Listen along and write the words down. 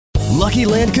Lucky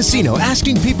Land Casino,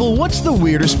 asking people, what's the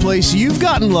weirdest place you've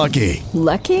gotten lucky?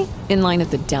 Lucky? In line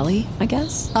at the deli, I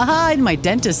guess? Aha, in my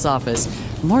dentist's office.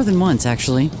 More than once,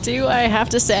 actually. Do I have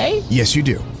to say? Yes, you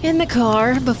do. In the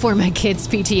car before my kids'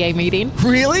 PTA meeting.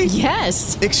 Really?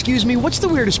 Yes. Excuse me, what's the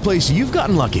weirdest place you've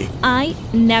gotten lucky? I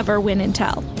never win and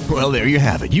tell. Well, there you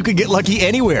have it. You can get lucky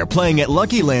anywhere, playing at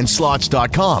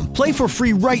LuckyLandSlots.com. Play for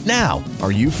free right now.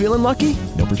 Are you feeling lucky?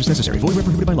 No purchase necessary. Void where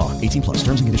prohibited by law. 18 plus.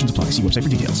 Terms and conditions apply. See website for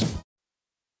details.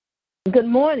 Good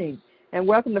morning, and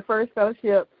welcome to First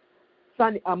Fellowship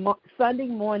Sunday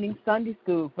morning Sunday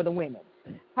School for the women.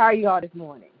 How are you all this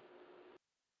morning?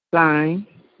 Fine.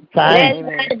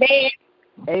 Amen.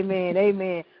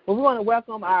 Amen. Well, we want to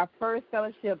welcome our First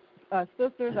Fellowship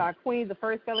sisters, our queens of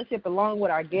First Fellowship, along with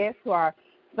our guests to our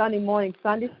Sunday morning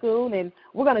Sunday School. And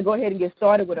we're going to go ahead and get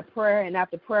started with a prayer. And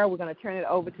after prayer, we're going to turn it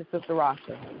over to Sister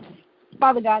Rosha.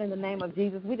 Father God, in the name of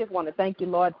Jesus, we just want to thank you,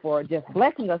 Lord, for just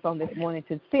blessing us on this morning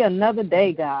to see another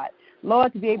day, God.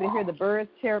 Lord, to be able to hear the birds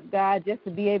chirp, God, just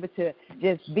to be able to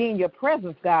just be in your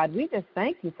presence, God. We just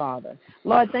thank you, Father.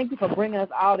 Lord, thank you for bringing us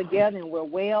all together, and we're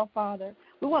well, Father.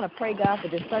 We want to pray, God, for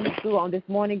this Sunday school on this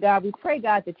morning, God. We pray,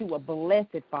 God, that you will bless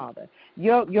it, Father.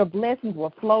 Your blessings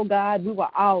will flow, God. We will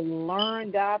all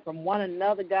learn, God, from one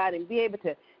another, God, and be able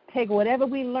to take whatever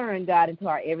we learn, God, into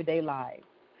our everyday lives.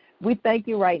 We thank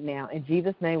you right now. In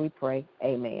Jesus' name we pray.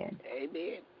 Amen.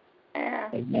 Amen.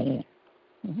 Amen.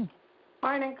 Mm-hmm.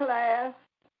 Morning, class.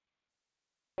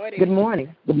 Good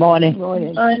morning. Good morning. Good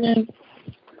morning.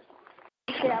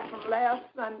 Recap from last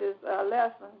Sunday's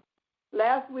lesson.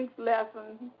 Last week's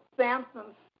lesson,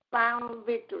 Samson's final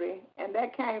victory, and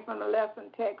that came from the lesson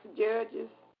text, Judges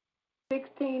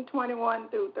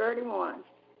 16:21 through 31.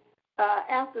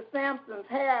 After Samson's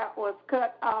hair was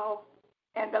cut off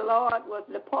and the Lord was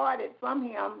departed from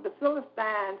him, the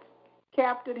Philistines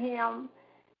captured him,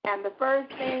 and the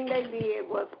first thing they did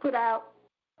was put out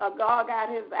a gouge out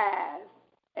his eyes,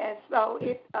 and so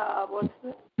it was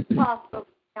possible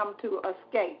for him to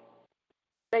escape.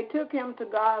 They took him to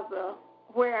Gaza,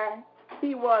 where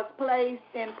he was placed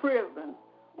in prison.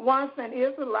 Once an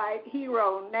Israelite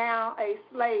hero, now a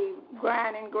slave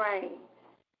grinding grain.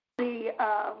 The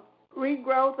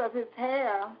regrowth of his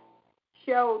hair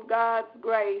showed God's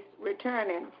grace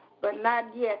returning, but not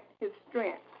yet his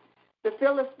strength. The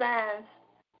Philistines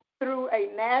threw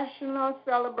a national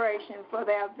celebration for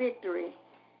their victory.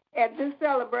 At this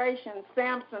celebration,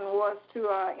 Samson was to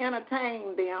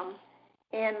entertain them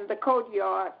in the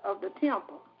courtyard of the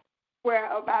temple,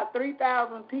 where about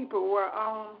 3,000 people were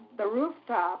on the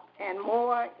rooftop and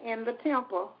more in the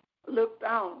temple looked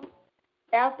on.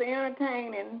 After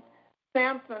entertaining,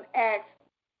 Samson asked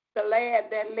the lad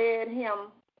that led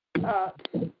him,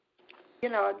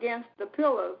 against the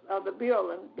pillars of the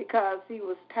building because he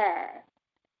was tired.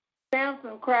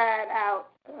 Samson cried out,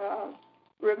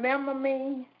 "Remember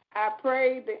me? I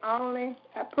prayed the only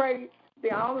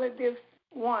this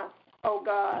once, O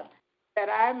God, that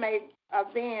I may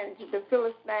avenge the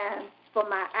Philistines for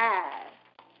my eyes."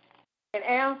 In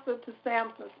answer to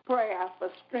Samson's prayer for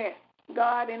strength,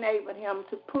 God enabled him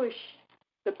to push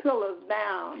the pillars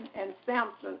down, and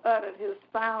Samson uttered his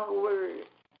final words,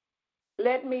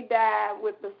 "Let me die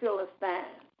with the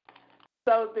Philistines."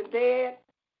 So the dead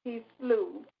he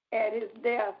slew at his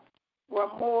death were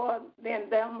more than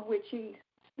them which he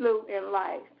slew in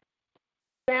life.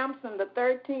 Samson, the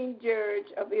 13th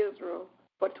judge of Israel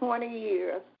for 20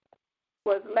 years,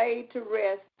 was laid to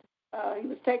rest. He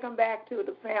was taken back to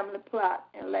the family plot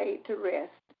and laid to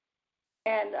rest.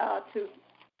 And to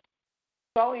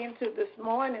go into this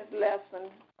morning's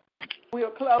lesson,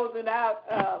 we'll close it out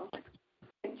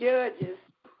in Judges.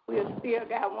 We've still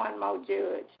got one more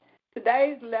judge.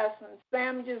 Today's lesson,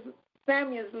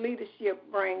 Samuel's leadership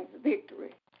brings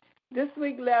victory. This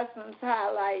week's lessons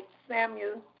highlight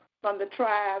Samuel from the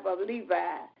tribe of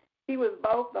Levi. He was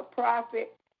both a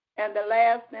prophet and the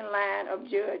last in line of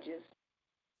judges.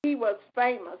 He was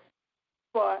famous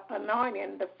for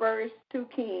anointing the first two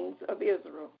kings of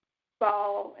Israel,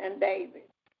 Saul and David.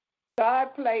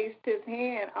 God placed his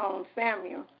hand on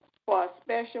Samuel for a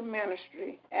special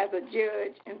ministry as a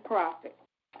judge and prophet.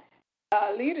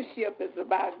 Leadership is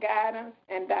about guidance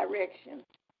and direction.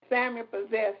 Samuel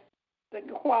possessed the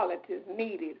qualities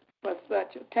needed for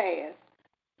such a task.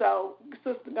 So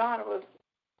Sister Garner will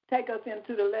take us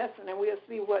into the lesson, and we'll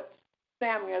see what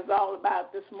Samuel is all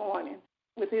about this morning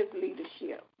with his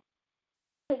leadership.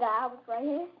 The guy was right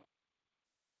here.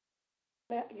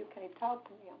 You can't talk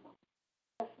to me.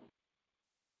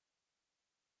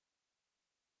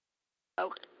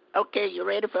 Okay, you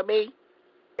ready for me?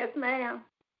 Yes, ma'am.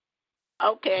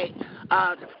 Okay.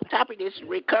 The topic is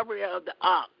recovery of the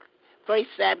ark. 1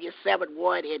 Samuel 7,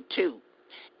 1 and 2.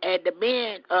 And the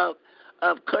men of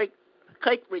Kirk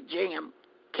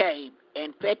came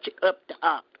and fetched up the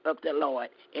ark of the Lord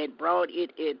and brought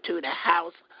it into the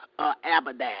house of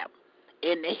Abinadab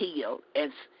in the hill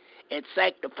and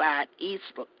sanctified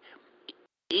Eleazar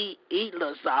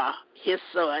his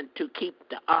son to keep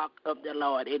the ark of the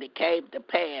Lord. And it came to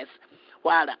pass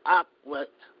while the ark was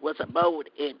abode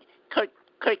in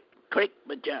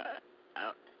Kirkmajar.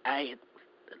 I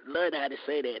learned how to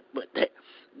say that, but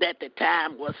that the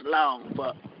time was long,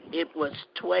 for it was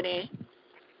 20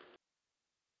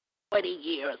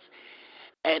 years,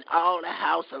 and all the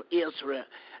house of Israel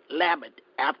labored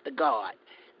after God.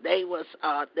 They was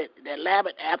the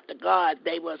labored after God.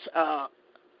 They was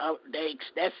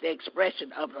that's the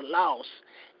expression of the loss.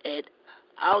 And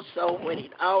also,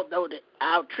 although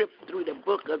our trip through the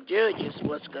book of Judges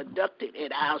was conducted,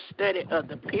 and our study of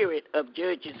the period of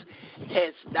Judges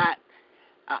has not.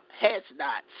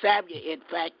 Samuel, in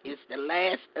fact, is the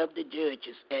last of the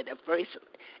judges and the first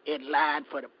in line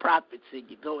for the prophets. And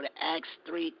you go to Acts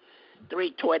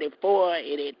 3:24,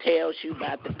 and it tells you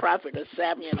about the prophet of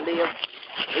Samuel lived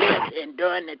and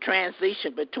during the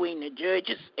transition between the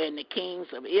judges and the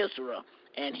kings of Israel.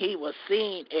 And he was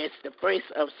seen as the first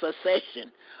of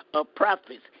succession of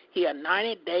prophets. He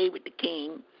anointed David the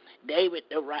king, David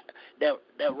the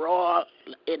royal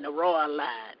in the royal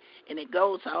line. And it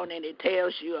goes on and it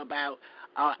tells you about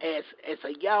as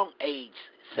a young age,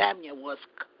 Samuel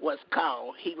was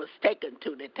called. He was taken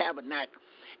to the tabernacle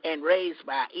and raised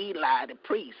by Eli the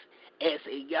priest as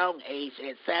a young age.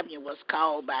 And Samuel was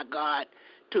called by God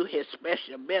to his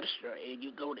special minister. And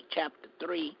you go to chapter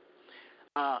 3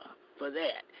 for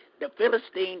that. The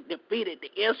Philistines defeated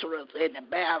the Israelites in the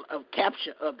battle of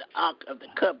capture of the Ark of the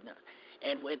Covenant.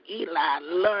 And when Eli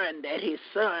learned that his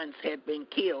sons had been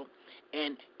killed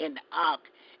in the ark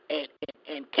and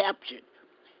captured,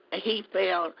 he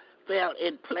fell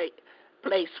in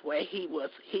place where he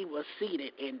was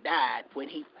seated and died when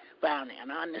he found it. And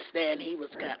I understand he was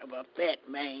kind of a fat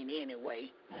man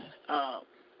anyway.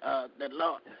 The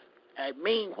Lord.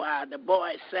 Meanwhile, the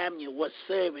boy Samuel was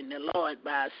serving the Lord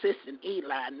by assisting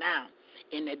Eli. Now,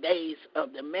 in the days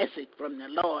of the message from the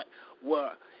Lord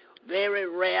were very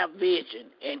rare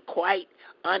vision and quite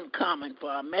uncommon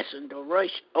for a messenger to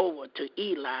rush over to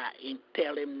Eli and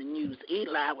tell him the news.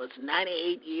 Eli was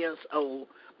 98 years old,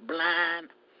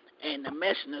 blind, and the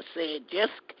messenger said,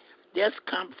 just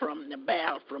come from the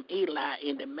battle from Eli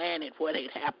and demanded what had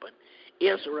happened.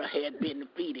 Israel had been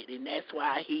defeated, and that's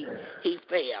why he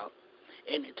fell.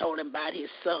 And he told him about his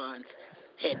sons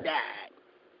had died.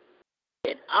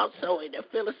 And also, the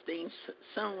Philistines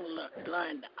soon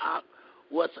learned the ark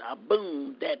was a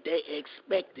boom that they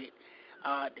expected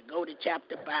to go to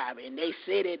chapter 5. And they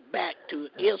sent it back to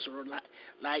Israel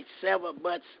like several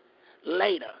months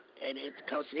later. And it's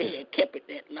because they had kept it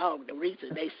that long. The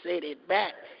reason they sent it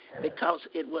back because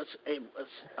the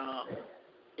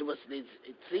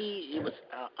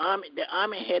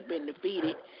army had been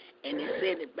defeated, and they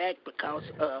sent it back because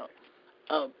of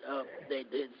the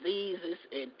diseases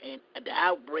and the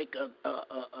outbreak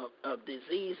of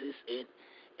diseases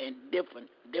and different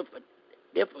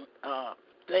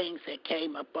things that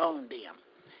came upon them.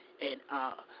 And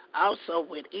also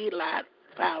when Eli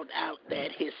found out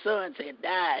that his sons had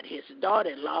died, his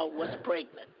daughter-in-law was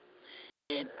pregnant.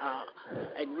 And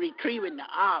retrieving the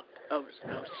ark of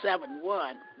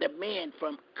 7:1, the men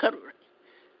from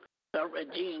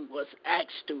Kirajim was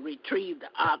asked to retrieve the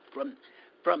ark from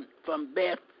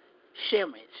Beth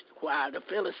Shemesh, while the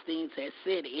Philistines had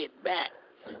sent it back.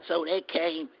 So they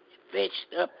came,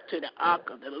 fetched up to the ark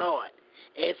of the Lord.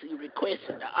 As he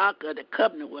requested, the ark of the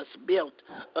covenant was built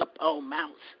up on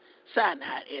Mount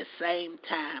Sinai. At the same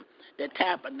time, the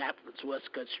tabernacle was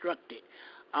constructed.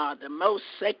 The most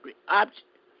sacred object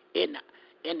in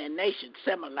the nation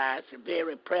symbolized the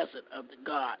very presence of the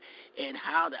God, and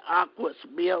how the ark was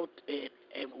built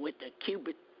and with the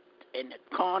cubit and the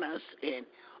corners and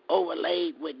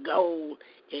overlaid with gold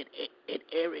and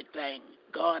everything.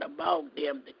 God above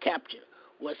them, the capture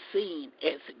was seen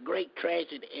as a great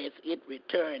tragedy as it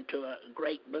returned to a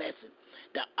great blessing.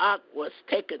 The ark was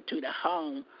taken to the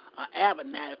home of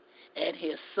Abinadab, and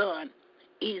his son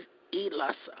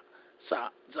Eleazar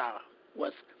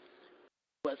was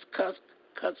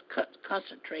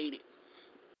concentrated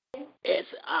as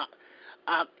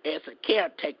a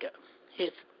caretaker.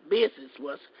 His business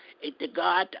was to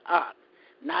guard the ark,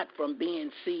 not from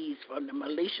being seized from the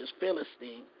malicious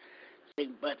Philistines,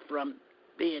 but from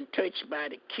being touched by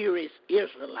the curious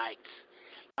Israelites.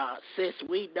 Since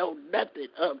we know nothing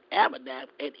of Abinadab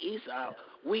and Esau,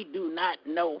 we do not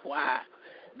know why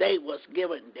they was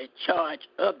given the charge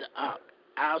of the ark.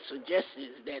 Our suggestion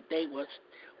is that they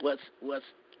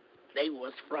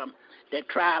was from the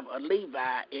tribe of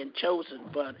Levi and chosen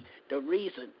for the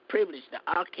reason privilege. The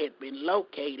ark had been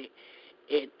located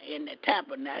in the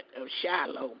tabernacle of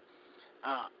Shiloh.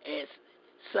 As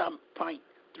some point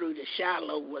through the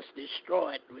Shiloh was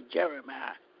destroyed with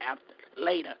Jeremiah after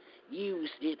later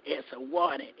used it as a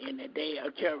warning in the day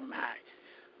of Jeremiah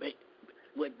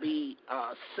would be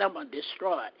someone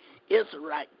destroyed.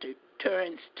 Israelite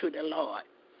turns to the Lord.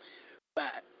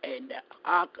 And the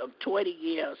arc of 20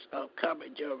 years of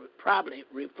coverage probably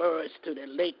refers to the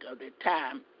length of the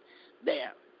time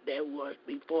there was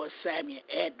before Samuel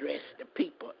addressed the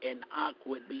people, and the ark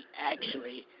would be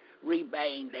actually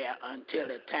remained there until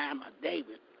the time of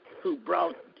David, who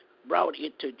brought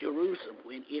it to Jerusalem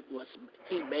when he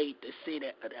made the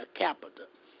city the capital.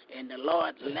 And the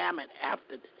Lord lamented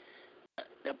after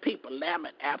the people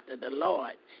lament after the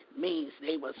Lord means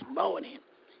they was mourning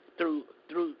through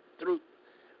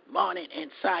mourning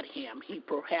inside him. He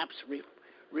perhaps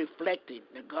reflected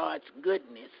the God's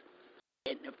goodness,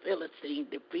 and the Philistine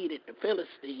defeated the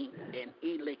Philistine and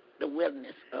elect the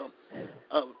wilderness of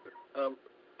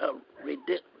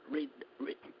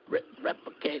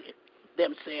replicated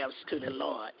themselves to the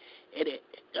Lord. And it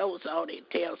goes on. It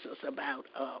tells us about.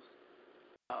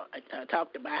 I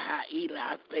talked about how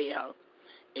Eli fell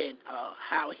and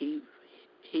how he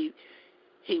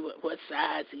what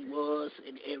size he was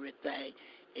and everything,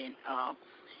 and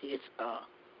it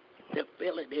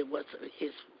was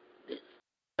his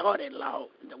daughter-in-law,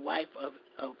 the wife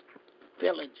of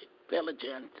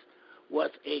Philogene,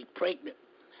 was a pregnant.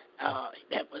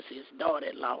 That was his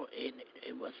daughter-in-law, and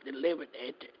it was delivered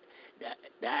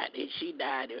died, and she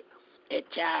died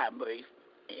at childbirth,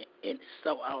 and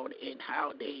so on, and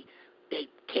how they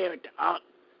carried the ark,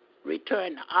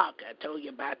 returned the ark. I told you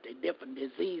about the different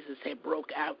diseases that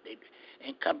broke out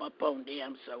and come upon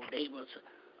them, so they was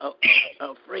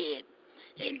afraid,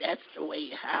 and that's the way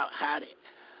how they.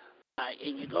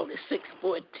 And you go to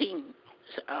 6:14.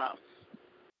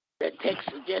 The text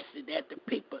suggested that the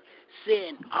people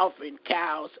sent offering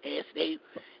cows as they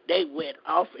went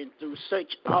offering through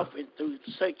search of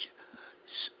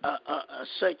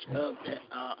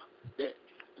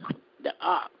the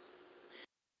ark.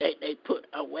 They put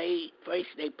away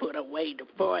the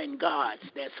foreign gods.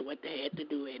 That's what they had to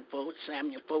do in 4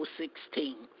 Samuel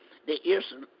 4:16. The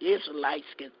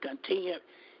Israelites can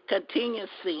continue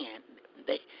sin.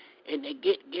 They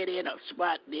get in a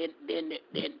spot, then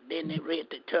they're ready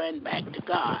to turn back to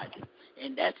God,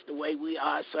 and that's the way we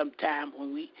are sometimes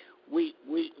when we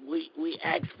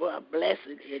ask for a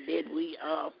blessing, and then we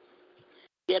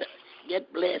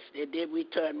get blessed, and then we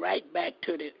turn right back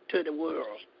to the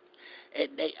world.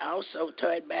 And they also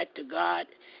turn back to God,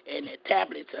 and the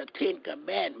tablets are 10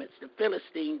 commandments. The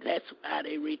Philistines, that's how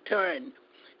they turn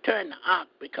the ark,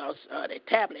 because the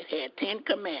tablet had 10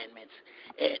 commandments,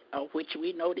 which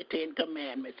we know the 10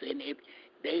 commandments, and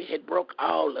they had broke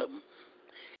all of them.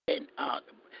 And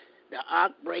the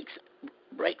ark breaks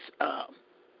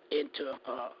into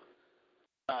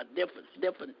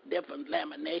different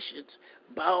laminations.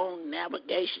 Bone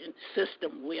navigation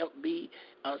system will be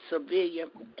civilian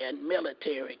and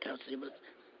military, because it was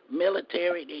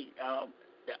military.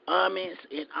 The armies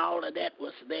and all of that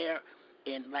was there,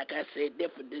 and like I said,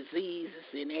 different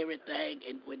diseases and everything.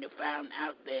 And when they found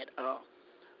out that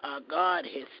God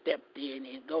had stepped in,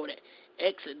 and go to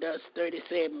Exodus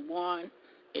 37:1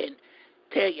 and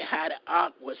tell you how the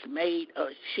ark was made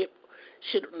of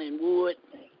shittim wood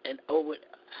and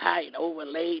how it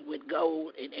overlaid with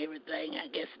gold and everything. I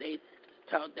guess they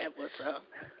thought that was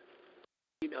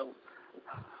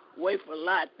worth a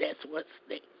lot. That's what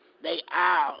they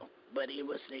owl, but it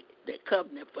was the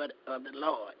covenant of the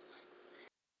Lord.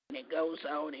 And it goes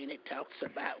on and it talks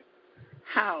about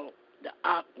how the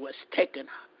ark was taken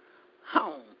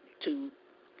home to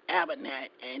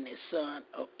Abimelech, and the son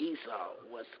of Esau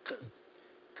was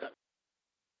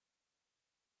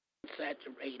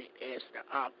saturated as the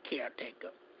ark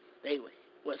caretaker. They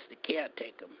was the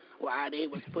caretaker. Why they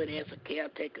was put as a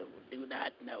caretaker, we do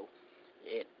not know.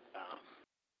 It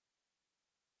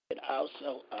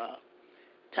also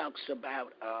talks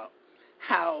about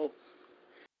how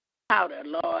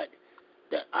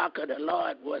the ark of the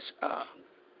Lord was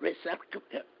receptacle,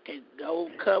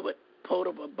 gold covered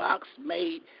portable box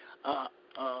made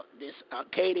this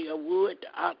Acacia wood.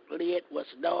 The ark lid was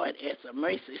known as a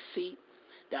mercy seat.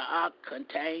 The ark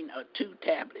contained 2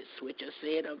 tablets, which are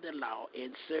said of the law,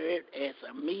 and served as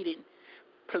a meeting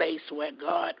place where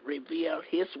God revealed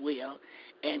his will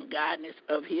and guidance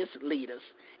of his leaders,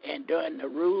 and during the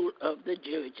rule of the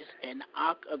judges. And the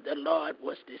ark of the Lord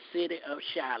was the city of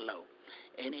Shiloh.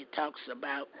 And it talks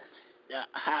about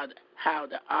how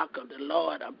the ark of the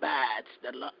Lord abides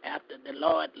after the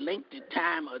Lord lengthened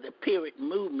time of the period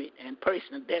movement and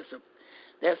personal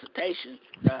dissertation.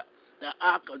 The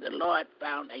ark of the Lord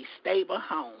found a stable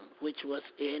home, which was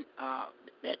in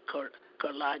that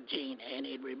Korlagene, and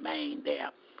it remained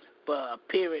there for a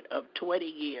period of 20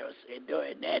 years. And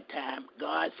during that time,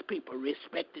 God's people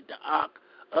respected the ark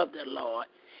of the Lord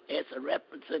as a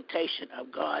representation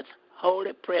of God's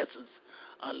holy presence,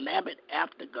 a Lamech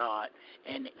after God.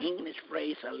 And the English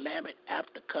phrase a Lamech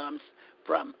after comes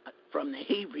from the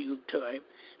Hebrew term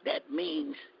that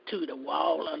means to the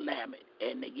wall of Lamech,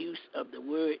 and the use of the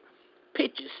word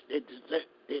pitches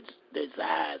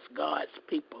desires God's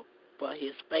people for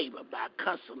his favor by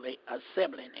constantly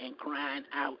assembling and crying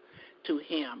out to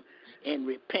him in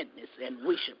repentance and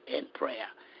worship and prayer.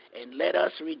 And let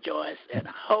us rejoice in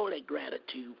holy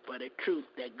gratitude for the truth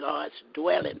that God's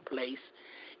dwelling place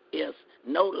is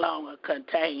no longer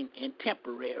contained in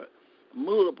temporary,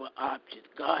 movable objects.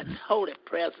 God's holy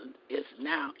presence is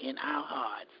now in our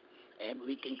hearts. And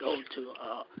we can go to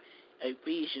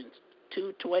Ephesians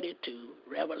 2:22,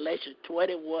 Revelation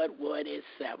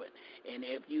 21:1-7. And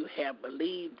if you have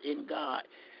believed in God,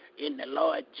 in the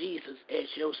Lord Jesus as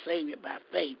your Savior by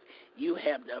faith, you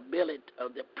have the ability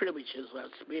of the privileges of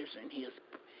experiencing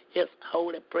his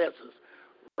holy presence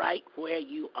right where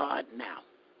you are now.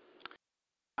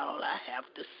 All I have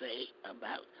to say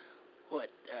about what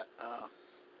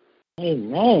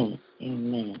Amen.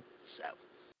 Amen. So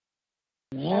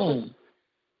Amen.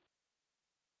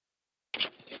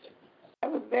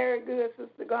 That was very good,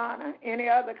 Sister Garner. Any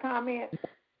other comments?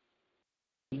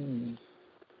 Mm.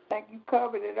 I think you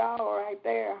covered it all right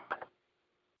there.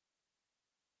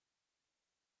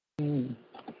 Mm.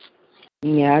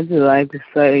 Yeah, I just like to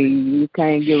say you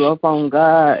can't give up on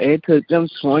God. It took them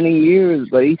 20 years,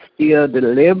 but he still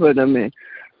delivered them and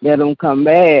let them come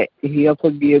back. He'll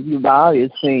forgive you all your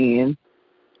sins.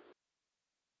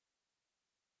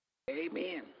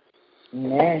 amen.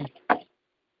 Amen.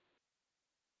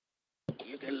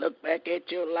 You can look back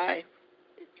at your life.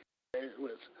 It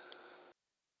was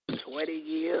 20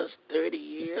 years, 30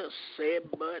 years, 7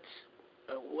 months,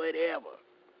 or whatever.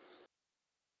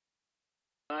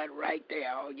 God right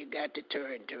there, all you got to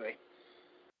turn to him.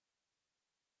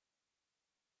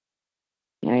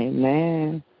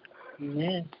 Amen.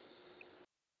 Amen.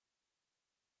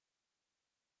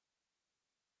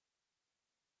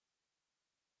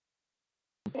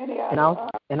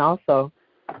 And also,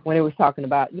 when it was talking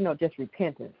about, just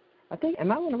repentance, I think,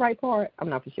 am I on the right part? I'm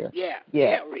not for sure. Yeah.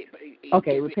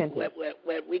 Okay, repentance.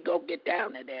 Well, we go get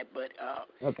down to that, but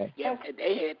okay. Yeah,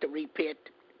 they had to repent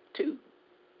too.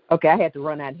 Okay, I had to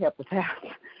run out and help us out.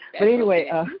 But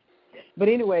anyway,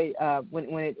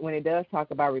 when it does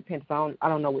talk about repentance, I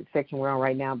don't know what section we're on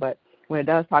right now, but when it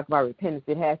does talk about repentance,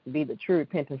 it has to be the true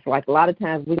repentance. Like a lot of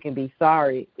times we can be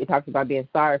sorry. It talks about being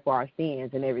sorry for our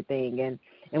sins and everything, and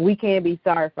we can be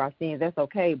sorry for our sins. That's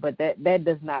okay, but that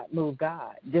does not move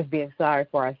God. Just being sorry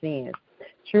for our sins.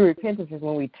 True repentance is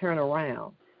when we turn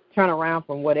around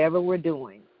from whatever we're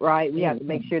doing. Right? We have to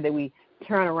make sure that we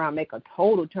turn around, make a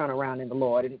total turnaround in the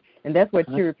Lord, and that's where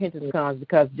true repentance comes.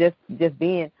 Because just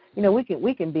being,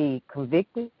 we can be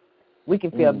convicted, we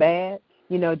can feel bad,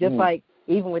 just like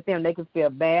even with them, they can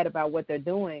feel bad about what they're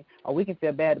doing, or we can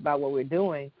feel bad about what we're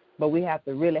doing, but we have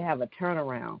to really have a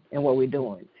turnaround in what we're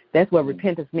doing. That's what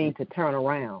repentance means, to turn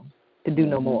around, to do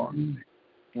no more.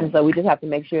 And so we just have to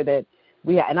make sure that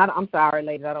we have, and I'm sorry,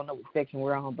 ladies, I don't know what section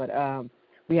we're on, but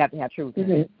we have to have true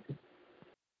repentance.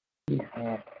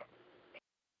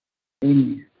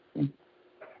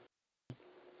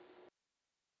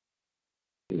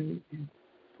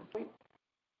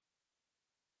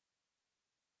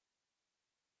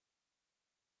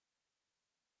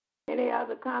 Any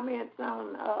other comments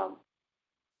on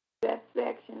that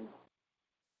section?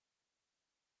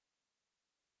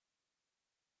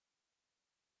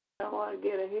 I don't want to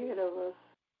get ahead of us.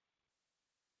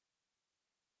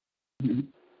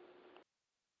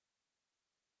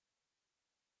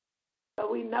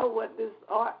 So we know what this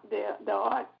art, the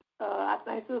art. I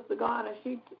think Sister Garner,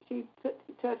 she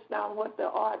touched on what the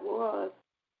art was.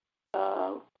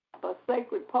 A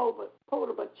sacred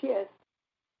portable chest,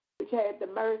 which had the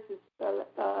mercy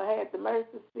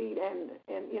seat and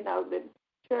the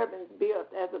cherubims built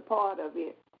as a part of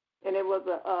it, and it was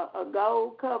a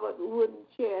gold covered wooden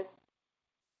chest,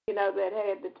 that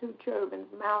had the 2 cherubims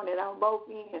mounted on both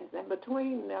ends, and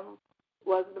between them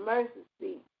was the mercy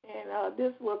seat. And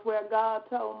this was where God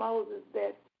told Moses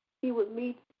that he would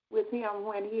meet with him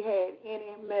when he had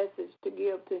any message to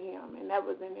give to him. And that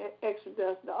was in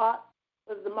Exodus. The ark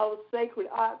was the most sacred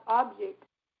object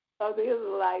of the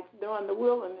Israelites during the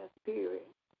wilderness period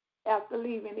after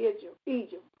leaving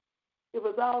Egypt. It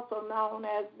was also known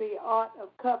as the Ark of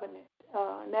Covenant,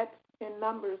 and that's in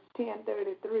Numbers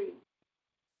 10:33.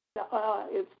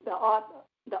 It's the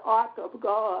Ark of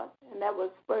God, and that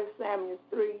was 1 Samuel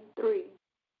 3:3,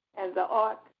 and the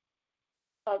Ark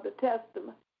of the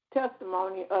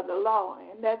testimony of the law,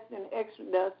 and that's in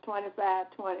Exodus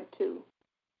 25:22,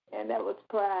 and that was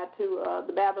prior to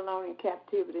the Babylonian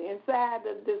captivity. Inside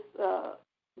of this,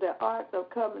 the Ark of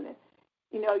Covenant,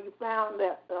 you found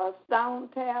that stone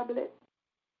tablet,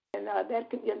 and that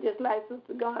just like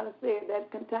Sister Garner said, that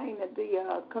contained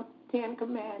the 10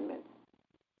 Commandments.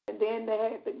 And then they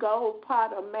had the gold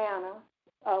pot of manna,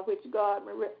 which God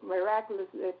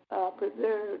miraculously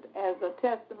preserved as a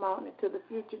testimony to the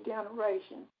future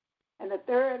generation. And the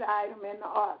third item in the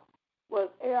ark was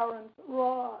Aaron's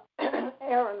rod,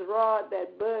 Aaron's rod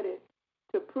that budded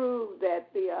to prove that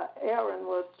Aaron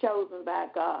was chosen by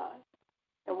God.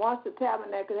 And once the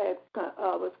tabernacle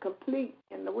was complete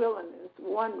in the wilderness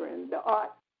wandering, the ark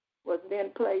was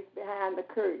then placed behind the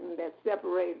curtain that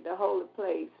separated the holy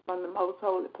place from the most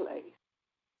holy place.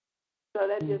 So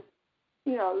that's just, a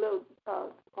little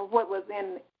of what was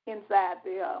inside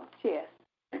the chest.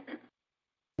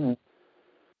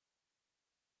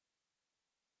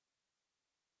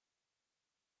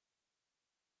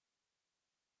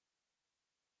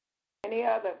 Any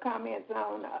other comments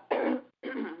on,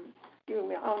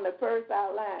 on the first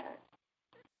outline?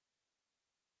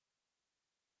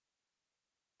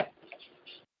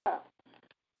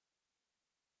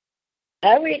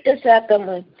 I read the second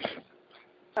one.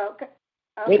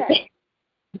 Okay.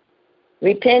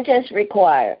 Repentance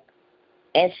required.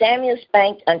 And Samuel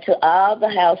spake unto all the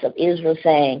house of Israel,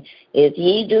 saying, If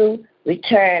ye do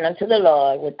return unto the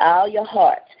Lord with all your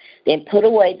hearts, then put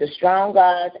away the strong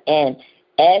gods and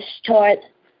Ashtoreth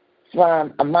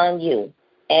from among you,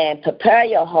 and prepare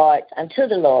your hearts unto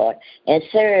the Lord, and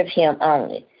serve him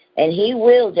only. And he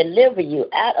will deliver you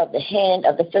out of the hand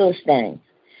of the Philistines.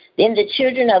 Then the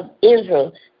children of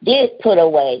Israel did put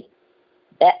away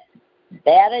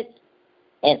Baalit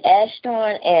and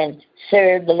Ashtoreth and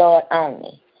served the Lord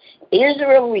only.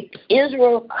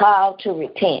 Israel called to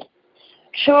repent.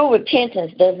 True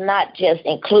repentance does not just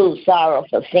include sorrow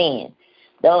for sin,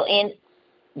 though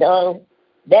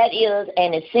that is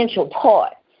an essential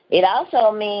part. It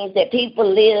also means that people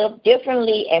live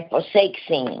differently and forsake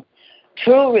sin.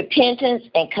 True repentance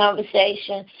and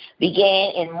conversation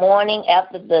began in mourning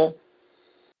after the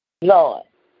Lord.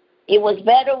 It was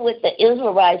better with the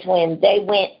Israelites when they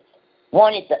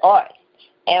wanted the ark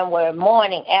and were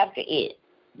mourning after it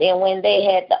than when they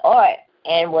had the ark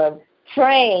and were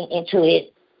praying into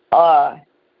it or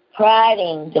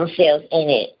priding themselves in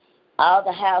it. All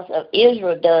the house of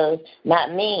Israel does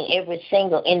not mean every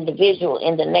single individual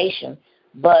in the nation,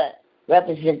 but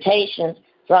representations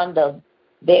from the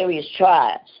various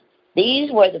tribes.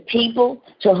 These were the people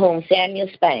to whom Samuel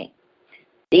spake.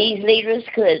 These leaders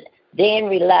could then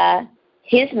relay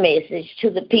his message to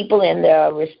the people in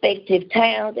their respective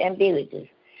towns and villages.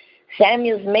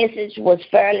 Samuel's message was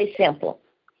fairly simple.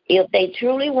 If they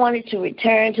truly wanted to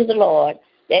return to the Lord,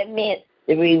 that meant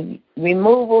the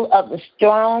removal of the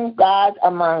strong gods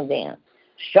among them.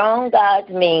 Strong gods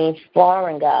means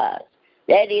foreign gods.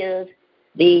 That is,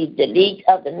 the delete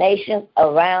of the nations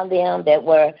around them that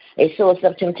were a source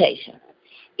of temptation.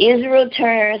 Israel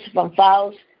turns from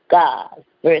false gods,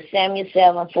 1 Samuel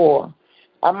 7:4.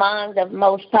 Among the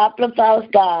most popular false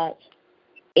gods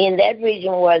in that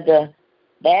region were the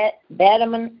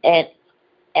Baalim and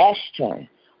Ashtoreth,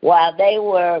 while they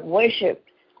were worshipped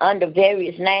under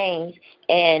various names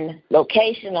and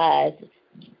localized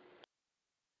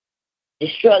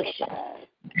destruction.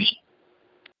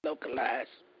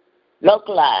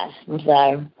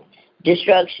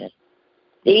 Destruction.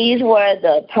 These were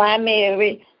the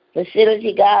primary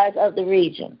fertility gods of the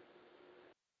region.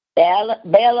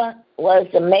 Bela was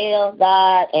the male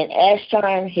god and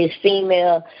Ashtoreth his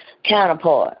female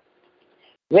counterpart.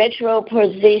 Retro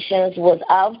positions was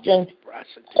often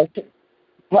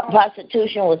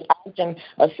prostitution was often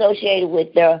associated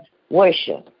with their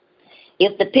worship.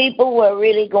 If the people were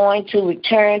really going to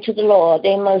return to the Lord,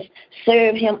 they must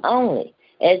serve him only,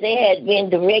 as they had been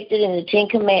directed in the 10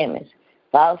 Commandments.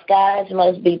 False gods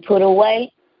must be put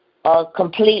away or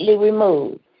completely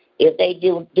removed. If they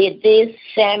did this,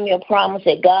 Samuel promised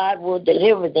that God would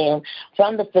deliver them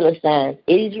from the Philistines.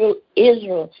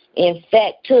 Israel in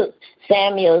fact, took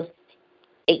Samuel's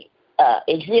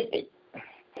exhibit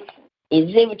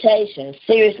exhortation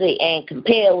seriously and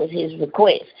compelled with his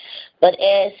request. But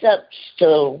as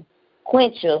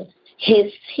subsequential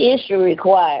his history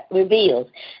reveals,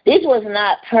 this was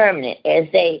not permanent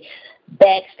as they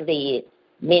backslid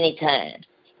many times.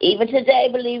 Even today,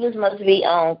 believers must be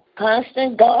on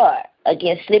constant guard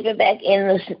against slipping back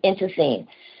into sin.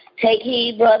 Take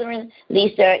heed, brethren,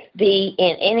 lest there be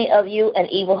in any of you an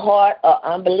evil heart or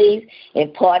unbelief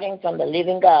in parting from the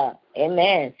living God.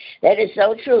 Amen. That is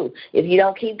so true. If you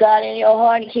don't keep God in your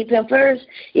heart and keep Him first,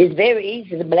 it's very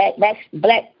easy to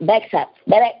backslide.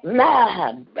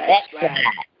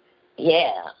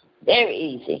 Yeah, very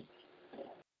easy.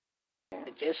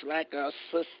 Just like our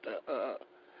sister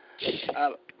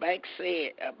Banks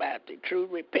said about the true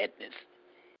repentance.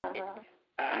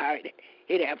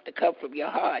 It'd have to come from your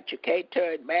heart. You can't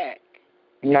turn back.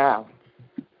 No.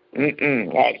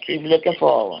 Gotta keep looking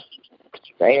forward.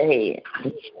 Straight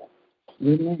ahead.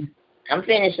 I'm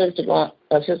finished, Sister Ross.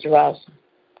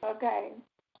 Okay.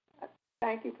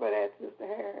 Thank you for that, Sister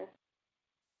Harris.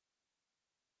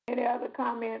 Any other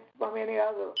comments from any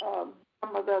other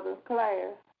members of the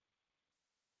class?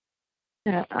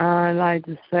 Yeah, I like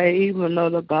to say, even though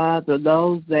the gods of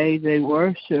those days they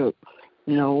worship,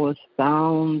 with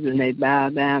stones and they bow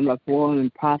down before them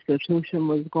and prostitution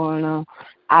was going on,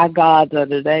 our gods of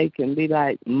the day can be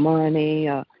like money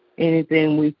or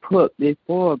anything we put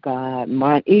before God.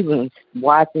 Even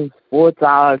watching sports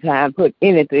all the time, put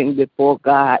anything before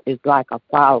God is like a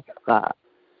false God.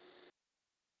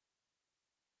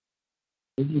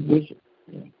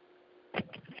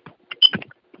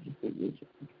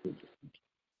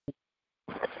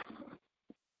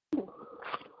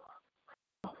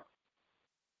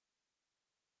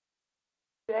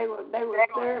 They were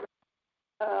serving,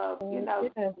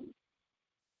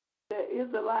 the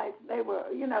Israelites. They were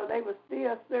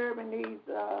still serving these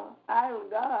idol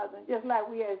gods, and just like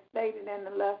we had stated in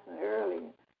the lesson earlier,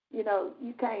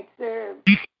 you can't serve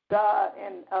God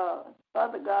and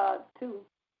other gods too.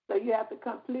 So you have to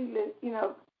completely,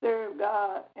 serve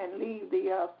God and leave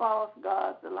the false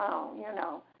gods alone.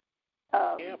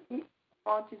 You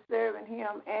want you serving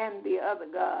Him and the other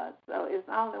gods. So it's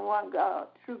only one God,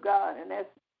 true God, and that's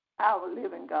our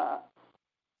living God.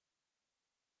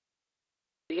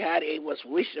 See how they was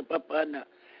worship up under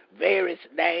various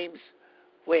names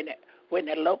when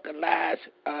the localized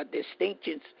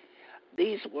distinctions.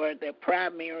 These were the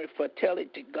primary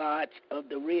fertility gods of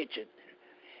the region.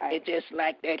 Right. It's just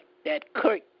like that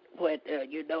Kirk, what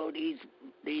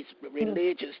these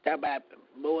religions talk about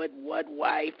more than one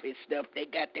wife and stuff. They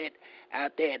got that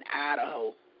out there in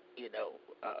Idaho.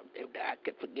 I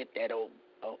could forget that old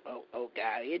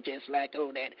guy. It's just like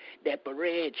on that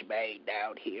bridge man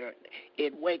down here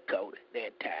in Waco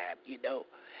that time.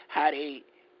 How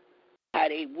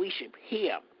they worship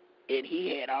him, and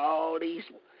he had all these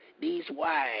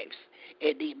wives,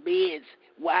 and the men's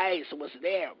wives was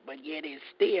there, but yet it's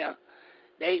still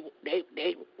they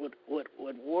would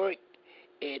work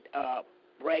and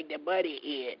bring the money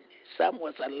in. Some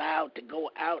was allowed to go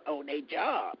out on their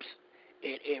jobs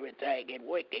and everything and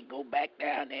work and go back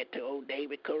down there to old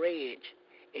David Courage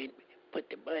and put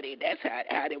the money. That's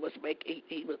how they was making.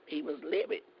 He was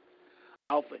living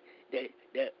off of the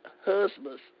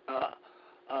husband's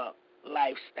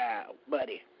lifestyle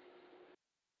money.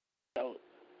 So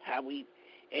how we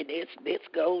and this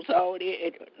goes on.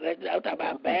 I'm talking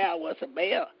about Baal was a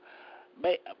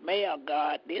male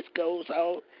god. This goes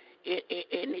on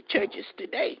in the churches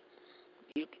today.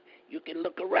 You can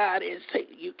look around and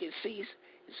you can see,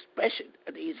 especially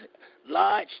these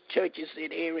large churches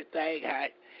and everything.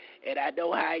 And I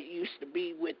know how it used to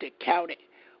be with the county,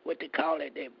 what they call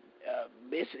it, the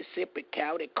Mississippi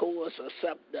County Courts or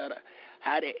something.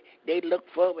 How they look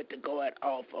forward to going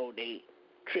off on their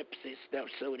trips and stuff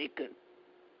so they could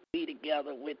be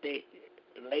together with their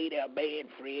lady or man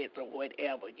friends or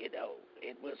whatever.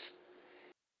 It was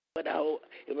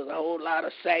a whole lot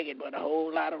of singing, but a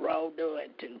whole lot of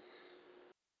wrongdoing too.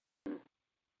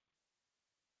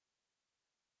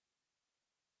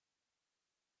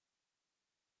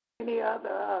 Any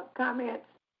other comments?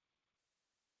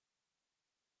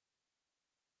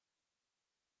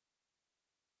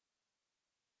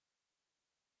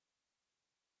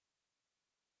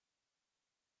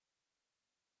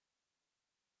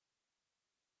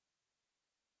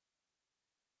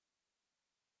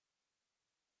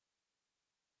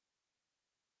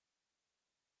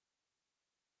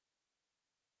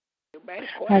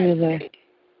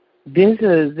 This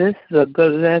is a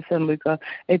good lesson because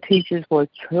it teaches what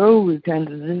true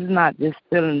repentance is. This is not just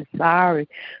feeling sorry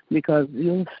because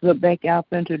you slip back out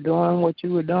into doing what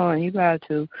you were doing. You got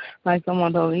to, like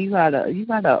someone told me, you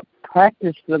gotta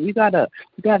practice stuff. You gotta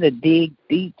dig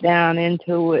deep down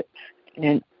into it.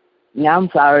 And now I'm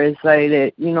sorry to say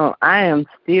that, I am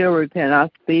still repenting. I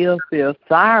still feel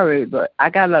sorry, but I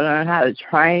gotta learn how to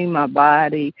train my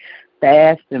body,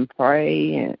 fast and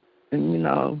pray,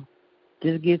 and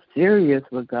just get serious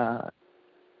with God.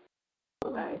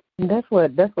 And that's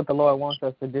what the Lord wants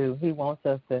us to do. He wants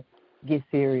us to get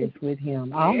serious with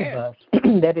Him, all of us.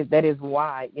 that is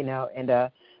why,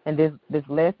 and this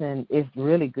lesson is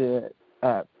really good,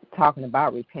 talking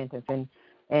about repentance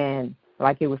and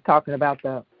like it was talking about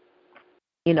the,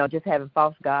 just having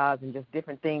false gods and just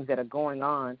different things that are going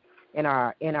on in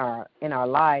our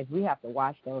lives. We have to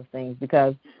watch those things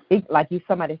because,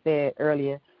 somebody said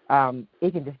earlier,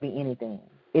 it can just be anything.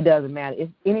 It doesn't matter.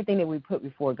 It's anything that we put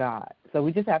before God. So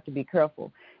we just have to be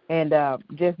careful and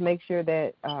just make sure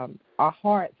that our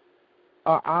hearts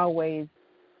are always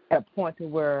at a point to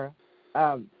where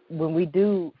when we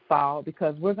do fall,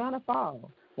 because we're going to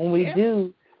fall. When we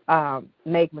do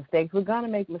make mistakes, we're going to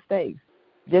make mistakes.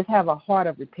 Just have a heart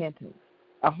of repentance,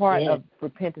 of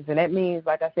repentance. And that means,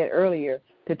 like I said earlier,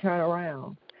 to turn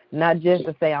around, not just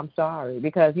to say, I'm sorry,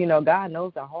 because, God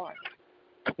knows our heart.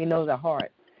 He knows our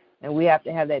heart. And we have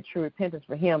to have that true repentance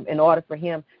for Him in order for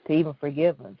Him to even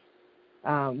forgive us.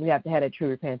 We have to have that true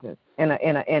repentance, and that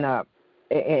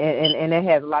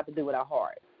has a lot to do with our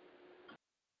heart.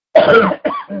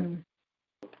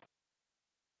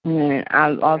 And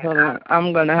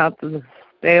I'm gonna have to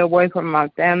stay away from my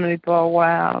family for a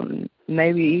while, and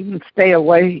maybe even stay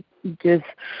away just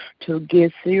to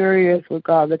get serious with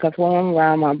God, because when I'm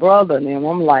around my brother and them,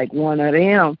 I'm like one of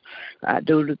them. I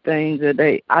don't do the things that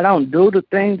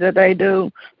they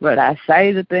do, but I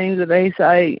say the things that they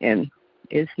say, and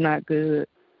it's not good.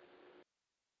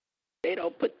 They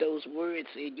don't put those words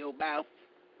in your mouth.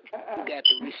 You got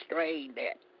to restrain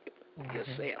that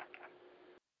yourself.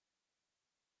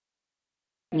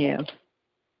 Yeah.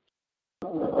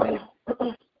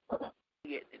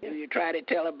 Do you try to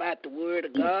tell about the Word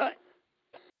of God?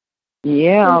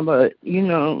 Yeah, but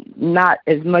not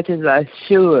as much as I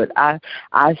should. I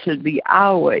should be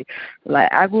always.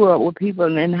 Like, I grew up with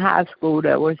people in high school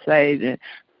that were saved, and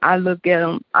I look at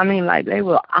them. I mean, like, they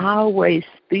were always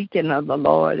speaking of the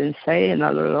Lord and saying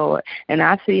of the Lord, and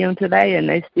I see them today, and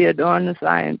they still doing the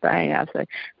same thing. I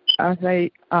say,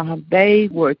 they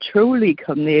were truly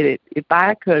committed. If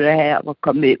I could have a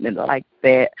commitment like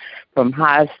that from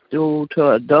high school to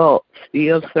adult,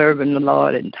 still serving the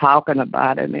Lord and talking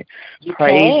about Him and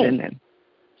praising Him.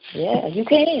 Yeah, you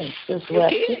can. You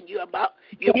can. You're about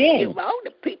the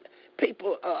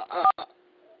people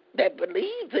that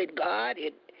believes in God,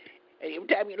 and every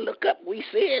time you look up, we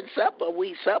saying something.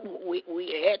 We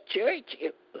at church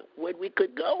when we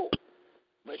could go.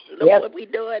 But look what we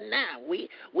doing now. We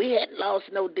hadn't lost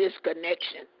no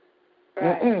disconnection.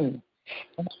 Right.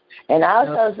 And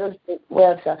also,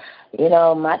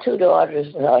 my two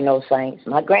daughters are no saints.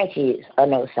 My grandkids are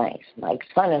no saints. My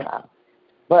son-in-law.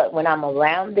 But when I'm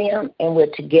around them and we're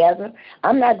together,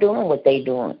 I'm not doing what they're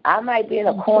doing. I might be in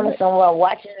a corner somewhere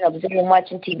watching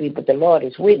TV, but the Lord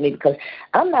is with me, because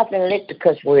I'm not going to let the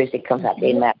cuss words that comes out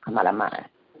their mouth come out of mine.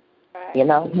 Right.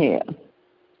 Yeah.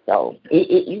 So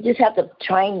you just have to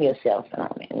train yourself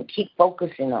on it and keep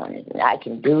focusing on it. I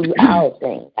can do all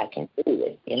things. I can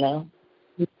do it,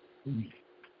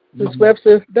 Ms.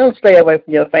 Webster, don't stay away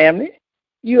from your family.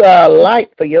 You are a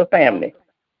light for your family.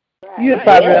 Right. You're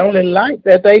probably the only light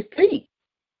that they see.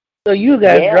 So you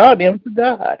got to draw them to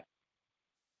God.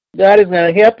 God is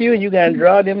going to help you, and you got to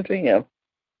draw them to Him.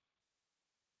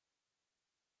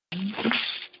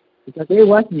 Because they're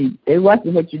watching you. They're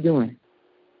watching what you're doing.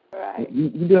 Right.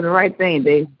 You're doing the right thing.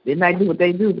 They might do what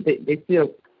they do, but they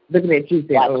still looking at you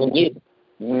saying, watching you.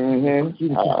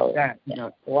 Mm-hmm.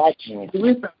 Watching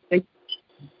you.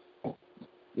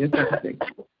 Just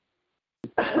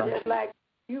like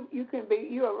you can be,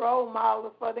 you're a role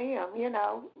model for them,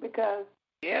 because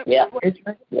they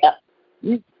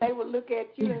will look at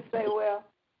you and say, well,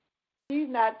 she's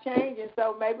not changing,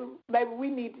 so maybe we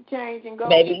need to change and go.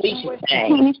 Maybe we should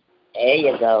change. There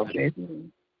you go.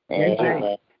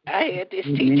 I had this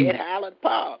teacher at Highland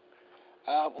Park,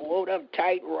 wore them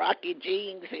tight, rocky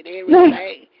jeans and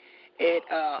everything. And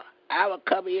I would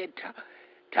come in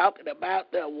talking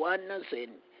about the oneness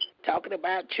and talking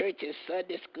about church and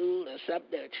Sunday school or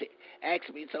something. She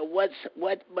asked me, so what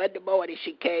Monday morning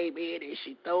she came in and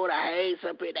she threw her hands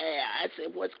up in the air. I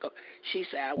said, what's going on? She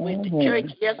said, I went to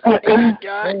church yesterday,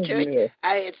 John Church.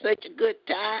 I had such a good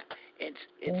time, and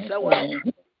so on.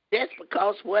 That's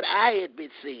because what I had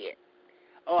been seeing.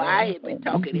 Or I had been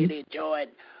talking and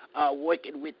enjoying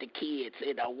working with the kids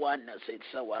in oneness and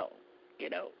so on,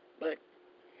 But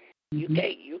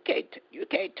You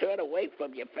can't turn away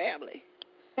from your family.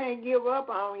 You can't give up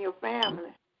on your family.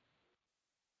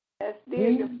 That's still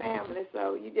your family,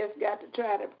 so you just got to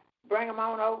try to bring them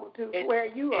on over to where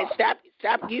you are. And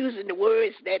stop using the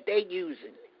words that they're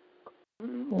using.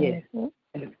 Yes.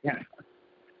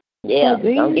 Yeah.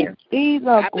 These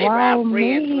are grown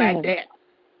friends men. like that.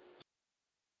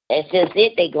 That's just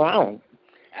it. They grown.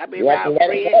 I mean, my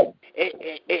friends,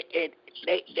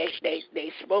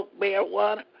 they smoked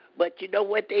marijuana, but you know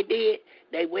what they did?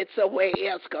 They went somewhere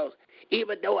else, because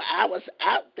even though I was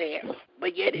out there,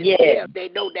 but yet still they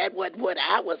know that wasn't what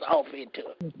I was off into.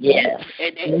 Yeah.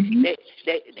 And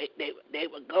they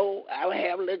would go. I would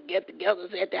have little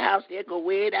get-togethers at the house. They'd go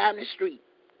way down the street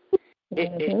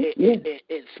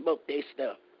and smoke their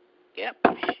stuff. Yep.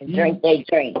 And drink their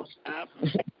drinks.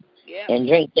 Yeah. And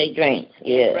drink their drinks.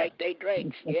 Yeah. Drink their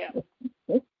drinks. Yeah.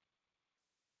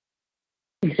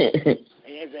 And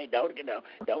they say, don't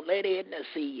let Edna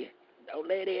see you. Don't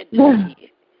let Edna see you.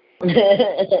 Especially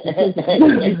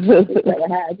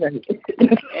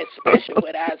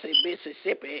when I was in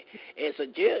Mississippi as a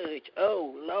judge.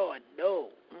 Oh, Lord, no.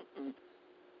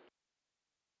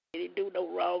 They didn't do no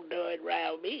wrong doing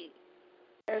around me.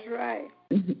 That's right.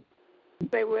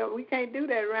 Say, well, we can't do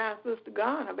that around Sister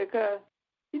Garner because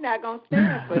she's not going to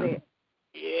stand for that.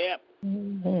 Yep.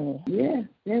 Yeah,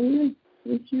 there is.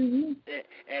 And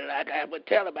like I would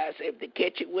tell them, I said, if they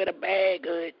catch you with a bag,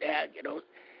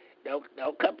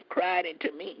 don't come crying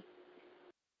into me.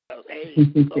 So, hey,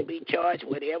 you're going to be charged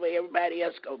whatever everybody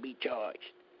else going to be charged.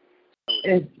 So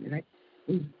it's just...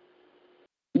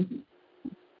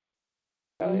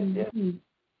 So.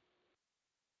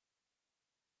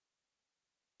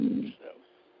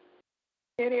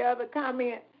 Any other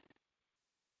comments?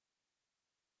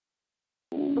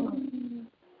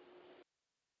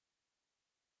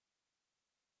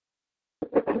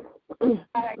 We'll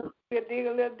dig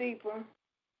a little deeper.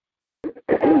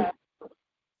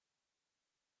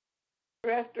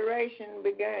 Restoration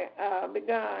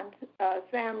begun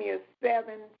Samuel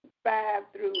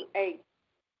 7:5-8.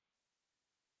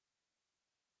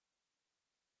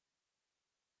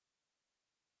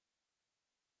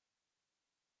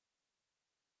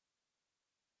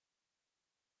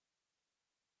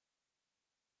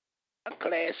 A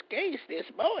class case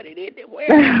this morning, isn't it?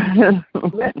 Where?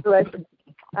 Restoration.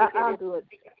 I'll do it.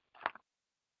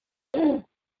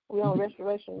 We're on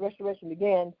restoration. Restoration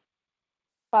began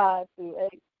 5-8.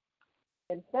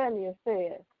 And Samuel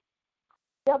said,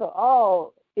 gather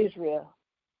all Israel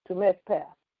to Mizpah.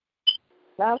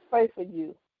 Now pray for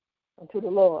you unto the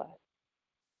Lord.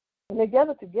 And they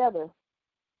gathered together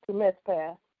to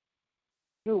Mizpah,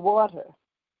 drew water,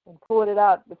 and poured it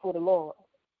out before the Lord.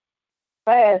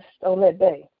 Fast on that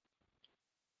day,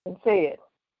 and said,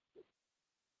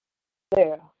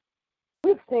 there,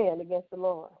 we've sinned against the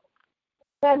Lord.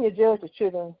 Samuel judged the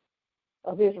children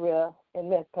of Israel in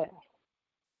Mizpah.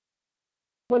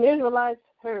 When the Israelites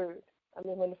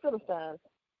when the Philistines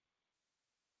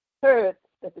heard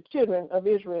that the children of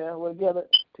Israel were gathered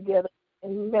together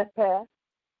in Mizpah,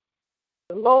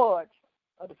 the lords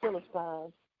of the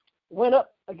Philistines went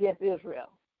up against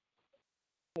Israel.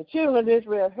 The children of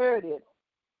Israel heard it.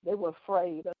 They were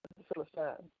afraid of the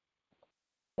Philistines.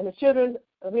 And the children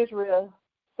of Israel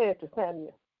said to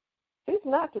Samuel, cease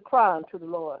not to cry unto the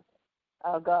Lord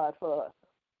our God for us,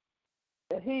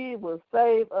 that he will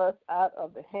save us out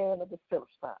of the hand of the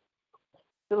Philistines.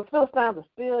 So the Philistines are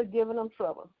still giving them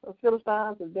trouble. The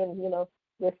Philistines have been,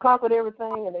 they've conquered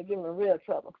everything and they're giving them real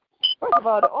trouble. First of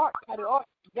all,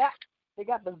 they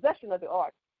got possession of the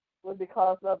ark was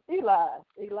because of Eli.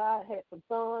 Eli had some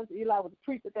sons. Eli was a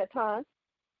priest at that time,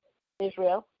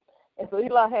 Israel. And so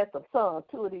Eli had some sons,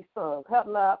 two of these sons,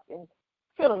 Hophni and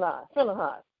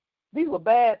Phinehas. These were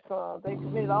bad sons. They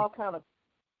committed all kind of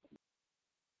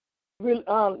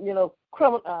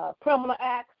criminal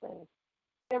acts and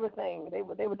everything. They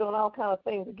were doing all kind of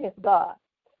things against God.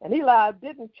 And Eli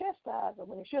didn't chastise them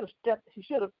when he should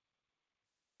have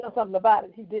done something about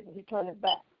it. He didn't. He turned it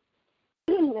back.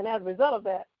 And as a result of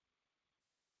that,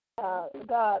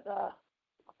 God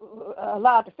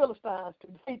allowed the Philistines to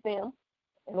defeat them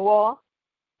in war,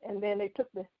 and then they took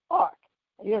the ark.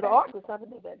 And, the ark was something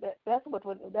that's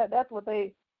what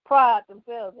they pride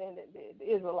themselves in.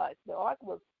 The Israelites. The ark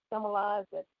was symbolized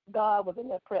that God was in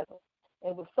their presence,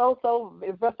 and it was so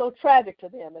tragic to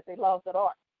them that they lost that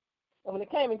ark. And when they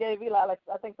came and gave Eli, like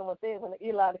I think someone said, when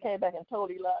Eli came back and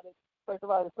told Eli that first of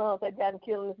all the sons had gotten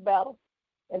killed in this battle,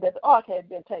 and that the ark had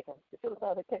been taken. The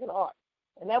Philistines had taken the ark.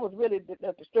 And that was really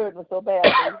disturbed him so bad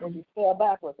that he fell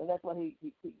backwards, and that's when he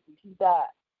died.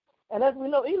 And as we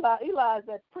know, Eli is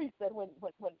that priest that when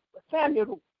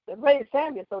Samuel raised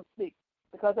Samuel, so to speak,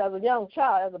 because as a young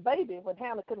child, as a baby, when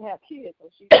Hannah couldn't have kids,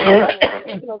 and she,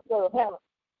 so Hannah,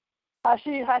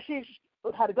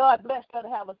 how God blessed her to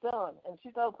have a son, and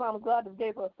she told promised God to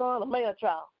gave her a son, a male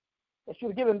child, and she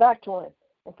would give him back to him.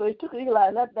 And so he took Eli,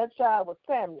 and that child was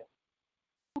Samuel,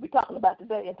 who we'll be talking about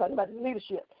today and talking about his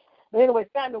leadership. But anyway,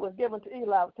 Samuel was given to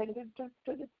Eli, was taken to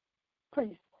the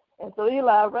priest, and so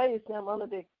Eli raised him under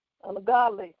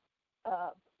godly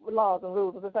laws and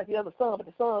rules. It's like the other son, but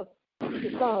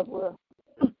his sons were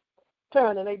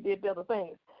turned and they did other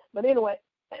things. But anyway,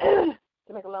 to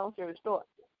make a long story short,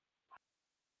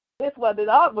 this was the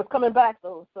ark was coming back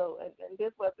though, and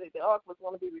this was the ark was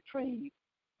going to be retrieved,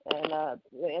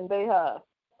 and they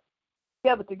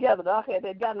gathered together. The ark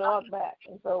they'd gotten the ark back,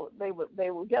 and so they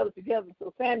were gathered together.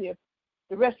 So Samuel,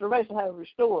 the restoration had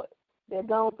restored. They had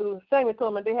gone through. Samuel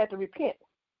told them they had to repent.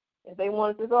 If they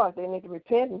wanted this ark, they need to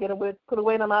repent and put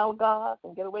away them idol gods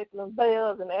and get away from them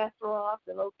Baals and Ashtaroths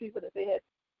and those people that they had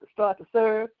to start to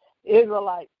serve. The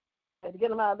Israelites. And to get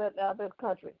them out of their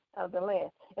country, out of their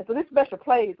land. And so this special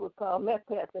place was called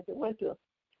Mespah that they went to.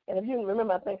 And if you can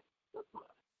remember, I think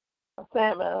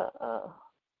Sam,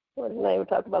 what his name we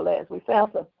talked about last week,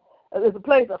 Samson. There's a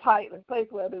place of height, a place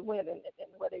where they went and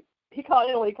where he called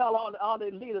all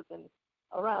the leaders and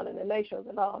around in the nations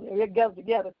and all, and they gathered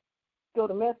together to go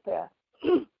to Mespah.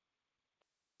 He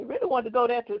really wanted to go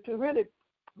there to really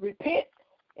repent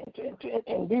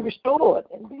and be restored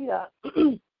and be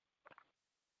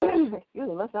excuse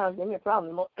me, my son's giving me a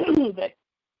problem today.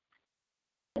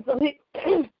 And so he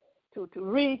to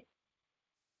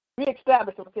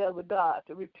reestablish themselves with God,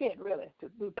 to repent really, to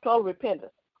do total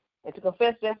repentance, and to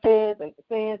confess their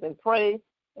sins and pray,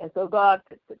 and so God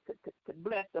could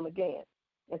bless them again.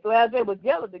 And so as they were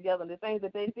gathered together, the things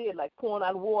that they did, like pouring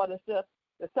out water and stuff,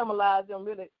 that symbolized them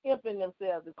really emptying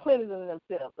themselves and cleansing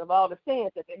themselves of all the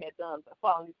sins that they had done by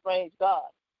following these strange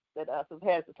gods that Sister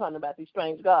Harris was talking about, these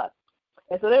strange gods.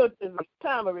 And so it was a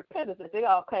time of repentance that they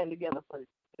all came together for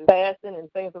fasting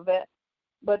and things of that.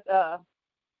 But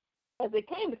as they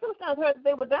came, the Philistines heard that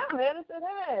they were down there, and they said,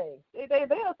 hey, they're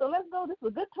there, so let's go. This is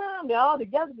a good time. They're all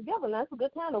together, and that's a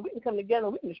good time. And we can come together,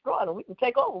 and we can destroy them. We can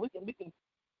take over. We can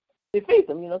defeat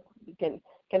them, we can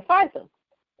fight them.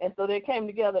 And so they came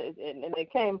together, and they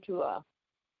came to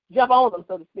jump on them,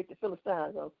 so to speak. The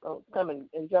Philistines come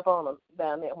and jump on them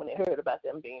down there when they heard about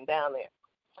them being down there.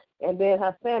 And then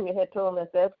how Samuel had told them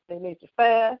that they need to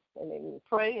fast and they need to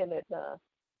pray, and that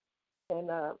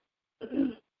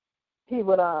he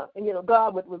would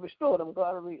God would restore them.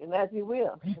 God would, and as He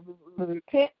will, we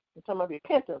repent. We're talking about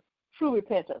repentance, true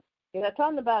repentance. You're not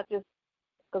talking about just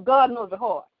because God knows the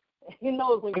heart. He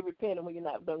knows when you repent and when you're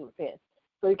not going to repent.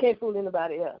 So you can't fool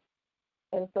anybody else.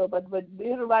 And so, but the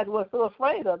Israelites were so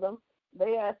afraid of them.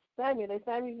 They asked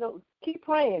Samuel, keep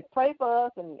praying, pray for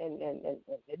us, and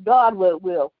God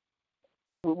will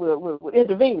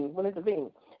intervene.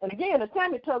 And again, the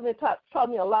Samuel taught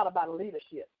me a lot about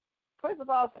leadership. First of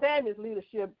all, Samuel's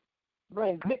leadership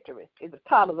brings victory. It's the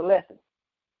title of the lesson.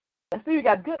 And so you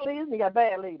got good leaders and you got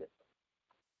bad leaders.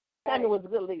 Samuel was a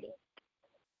good leader.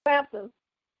 Samson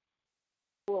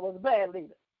was a bad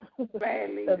leader.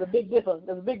 There's a big difference.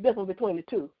 There's a big difference between the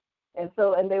two. And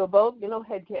they were both,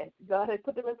 God had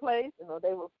put them in place.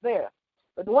 They were there.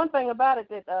 But the one thing about it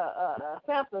that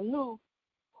Samson knew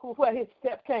where his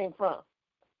step came from,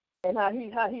 and how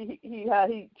he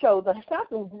chose.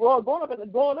 Samson growing up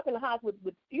in the house with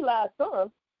Eli's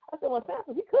son. I said, well,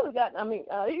 Samson, he could have gotten.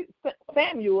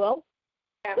 Samuel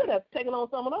could have taken on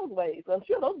some of those ways. I'm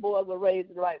sure those boys were raised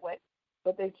the right way,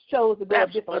 but they chose to go a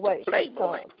different way.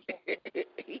 Playboy.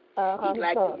 He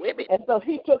liked the women. And so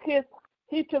he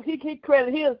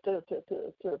credited his to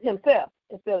himself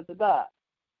instead of to God.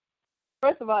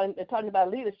 First of all, talking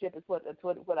about leadership is what I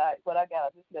got out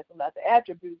of this lesson about the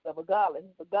attributes of a godly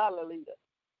leader.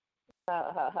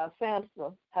 How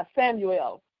Samuel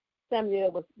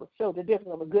was showed the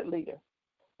difference of a good leader,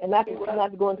 and not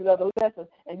to go into the other lessons.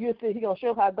 And you'll see he's gonna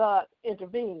show how God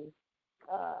intervenes,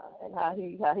 and how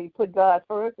he put God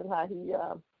first, and how he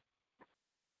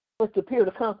was the period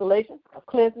of consolation, of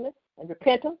cleansing and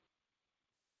repentance.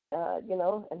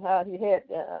 And how he had.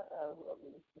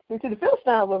 See, the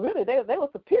Philistines were really they were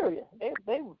superior.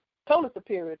 They were totally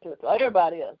superior to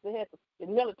everybody else. They had the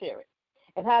military,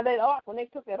 and how that ark, when they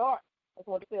took that ark, I just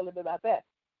want to say a little bit about that.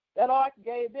 That ark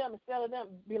gave them, instead of them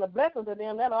being a blessing to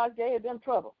them, that ark gave them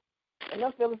trouble. And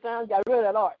them Philistines got rid of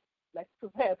that ark. Like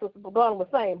Sister Bogana was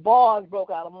saying, bars broke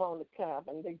out among the camp,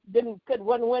 and they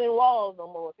wasn't winning wars no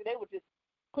more. See, they were just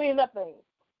cleaning up things,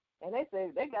 and they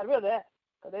said they got rid of that.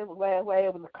 Because they were where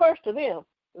it was a curse to them.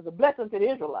 It was a blessing to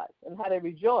the Israelites, and how they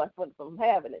rejoiced from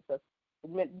having it. Because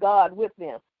it meant God with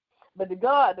them. But the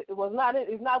God, it was not.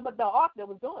 It's not but the ark that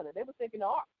was doing it. They were thinking the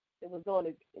ark that was doing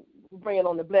it, bringing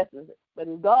on the blessings. But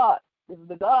it's God. This is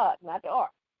the God, not the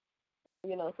ark.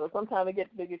 You know. So sometimes we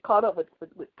get caught up with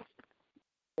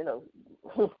you know,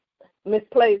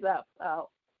 misplays our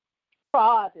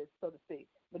priorities, so to speak.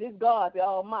 But it's God, the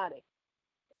Almighty.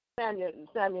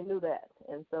 Samuel knew that,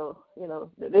 and so you know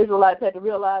the Israelites had to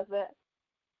realize that,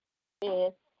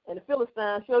 and the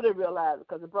Philistines sure did realize it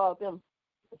because it brought them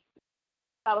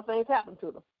a lot of things happened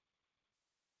to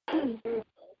them.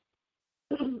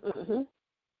 Mm-hmm.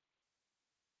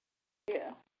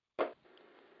 Yeah.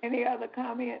 Any other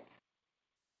comments?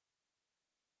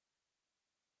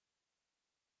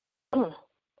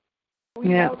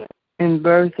 Yeah. In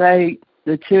verse 8,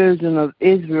 the children of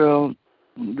Israel,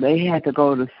 they had to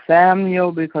go to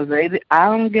Samuel because I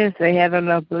don't guess they had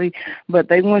enough belief, but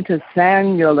they went to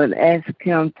Samuel and asked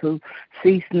him to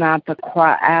cease not to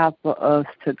cry out for us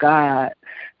to God,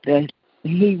 that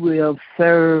he will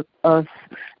serve us,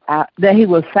 that he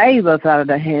will save us out of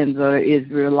the hands of the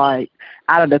Israelites,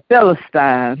 out of the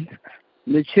Philistines.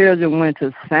 The children went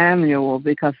to Samuel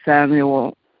because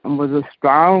Samuel was a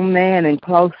strong man and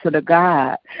close to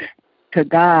God,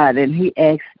 and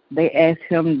they asked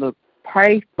him to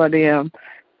pray for them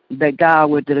that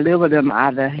God would deliver them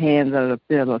out of the hands of the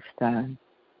Philistines.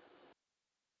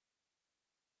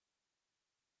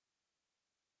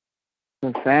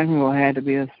 So Samuel had to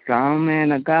be a strong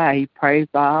man of God. He prayed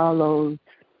for all those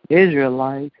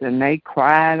Israelites, and they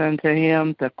cried unto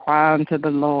him to cry unto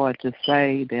the Lord to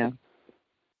save them.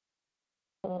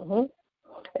 Mm-hmm.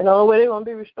 And the only way they're going to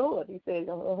be restored, he said,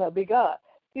 going to be God.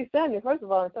 See, Samuel, first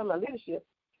of all, in terms of leadership,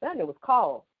 Samuel was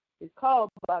called. He's called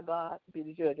by God to be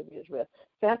the judge of Israel.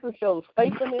 Samson shows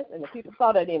faithfulness, and the people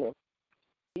saw that in him.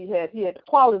 He had the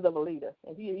qualities of a leader,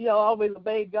 and he always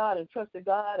obeyed God and trusted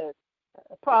God as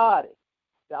a priority.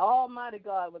 The Almighty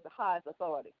God was the highest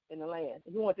authority in the land,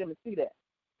 and he wanted them to see that.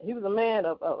 And he was a man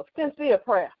of sincere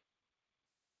prayer.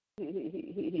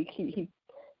 He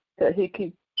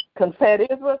confessed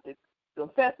Israel, to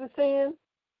confess his sins,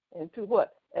 and to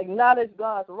what? Acknowledge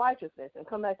God's righteousness and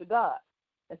come back to God.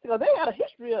 And so they had a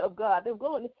history of God. They would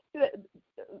go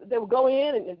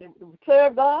in and they would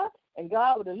serve God, and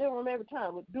God would deliver them every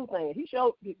time, would do things. He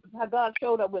showed how God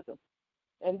showed up with them.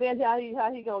 And then how he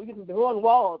gonna get them to run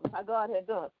walls, how God had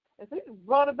done. And so he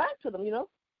brought it back to them, you know.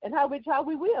 And how we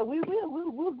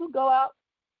will go out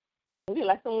and be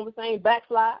like someone was saying,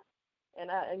 backslide. And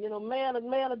you know, man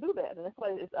will do that. And that's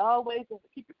why it's always to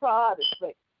keep your priorities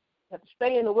straight. You have to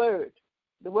stay in the Word.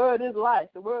 The Word is life.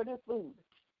 The Word is food.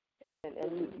 And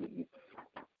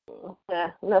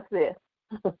that's it.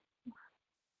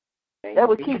 That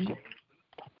would keep you.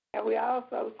 And we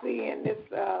also see in this,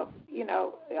 in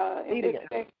this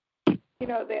text,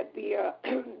 that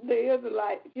the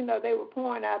Israelites, they were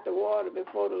pouring out the water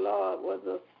before the Lord was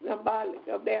a symbolic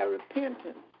of their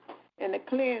repentance and the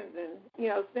cleansing,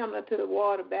 similar to the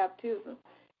water baptism.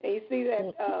 And you see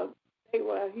that they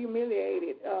were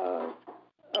humiliated,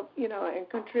 and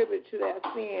contributed to their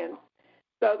sins.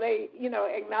 So they,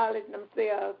 acknowledge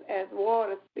themselves as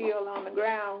water spilled on the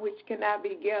ground, which cannot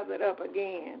be gathered up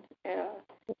again.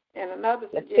 And another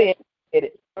suggestion,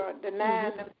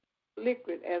 denying them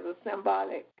liquid as a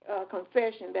symbolic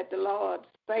confession that the Lord's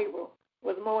favor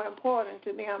was more important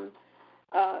to them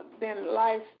than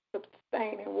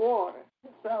life-sustaining water.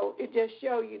 So it just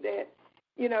shows you that,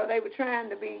 they were trying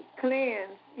to be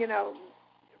cleansed,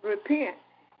 repent.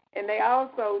 And they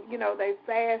also, they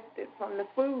fasted from the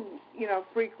food,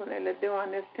 frequently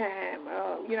during this time,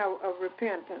 of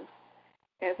repentance.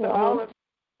 And so all of,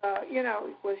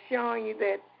 was showing you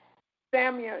that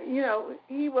Samuel,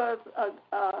 he was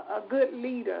a good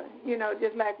leader,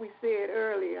 just like we said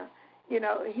earlier. He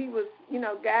was,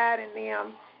 guiding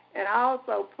them and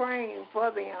also praying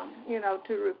for them,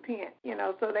 to repent,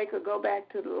 so they could go back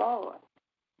to the Lord.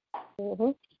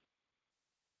 Mm-hmm.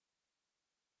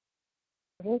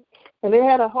 And they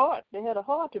had a heart. They had a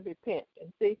heart to repent.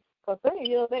 And see, because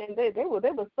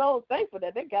they were so thankful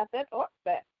that they got that heart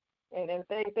back. And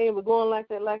they were going like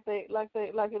it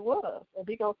was.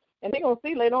 And they're gonna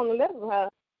see later on in the lesson how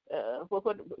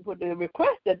for the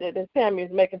request that Samuel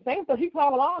is making. So he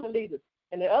called all the leaders,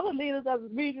 and the other leaders of the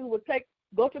region would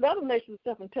go to the other nations and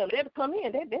stuff and tell them they would come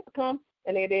in. They would come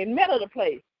and they met at a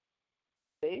place.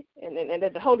 See, and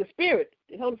that the Holy Spirit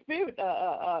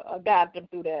guided them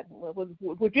through that,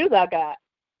 which is our God.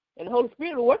 And the Holy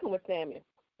Spirit was working with Samuel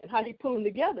and how he pulled them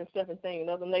together and stuff and things in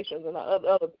other nations and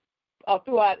other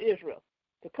throughout Israel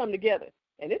to come together.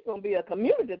 And it's going to be a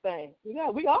community thing.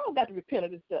 We all got to repent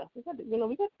of this stuff. We got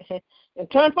to, and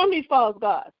turn from these false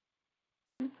gods.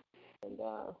 And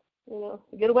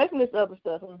get away from this other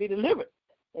stuff and be delivered.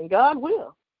 And God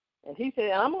will. And he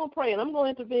said, I'm going to pray, and I'm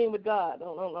going to intervene with God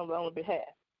on behalf.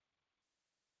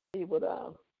 He would,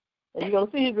 and you're going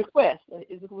to see his request.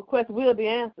 His request will be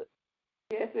answered.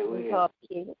 Yes, it will.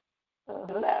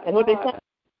 And what they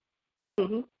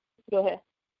say. Go ahead.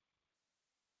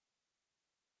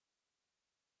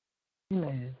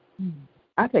 Amen.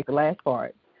 I'll take the last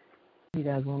part. You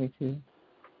guys want me to?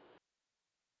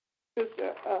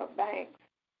 Sister Banks.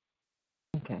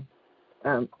 Okay.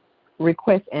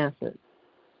 Request answered.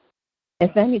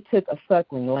 And Samuel took a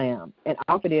suckling lamb and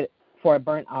offered it for a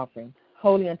burnt offering,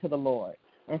 holy unto the Lord.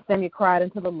 And Samuel cried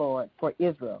unto the Lord for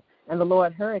Israel, and the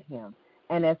Lord heard him.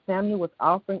 And as Samuel was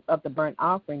offering up the burnt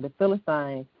offering, the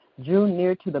Philistines drew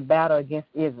near to the battle against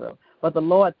Israel. But the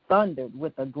Lord thundered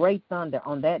with a great thunder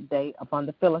on that day upon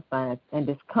the Philistines and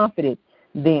discomfited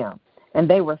them. And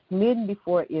they were smitten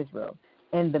before Israel.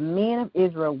 And the men of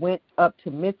Israel went up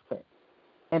to Mizpah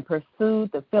and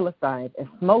pursued the Philistines and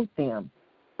smote them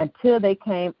until they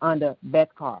came under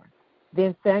Bethkar.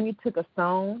 Then Samuel took a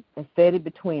stone and set it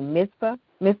between Mizpah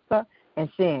and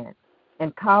Shan,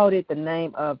 and called it the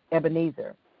name of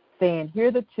Ebenezer, saying,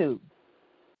 Hitherto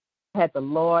hath the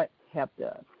Lord helped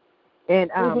us.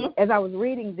 And as I was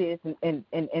reading this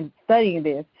and studying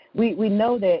this, we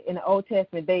know that in the Old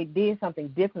Testament they did something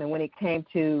different when it came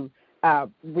to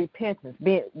repentance.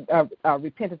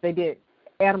 Repentance, they did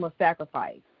animal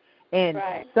sacrifice. And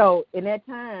so in that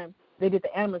time, they did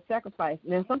the animal sacrifice.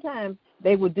 And then sometimes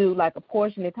they would do like a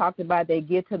portion they talked about. They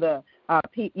get to the,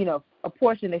 a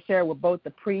portion they share with both the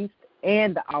priest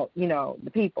and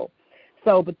the people.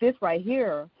 So, but this right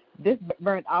here, this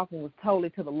burnt offering was totally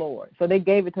to the Lord. So they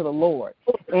gave it to the Lord.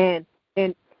 And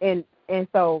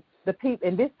so the people,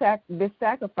 and this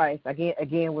sacrifice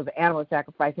again was an animal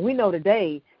sacrifice. And we know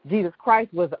today Jesus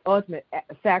Christ was the ultimate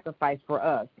sacrifice for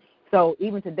us. So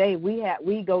even today we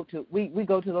go to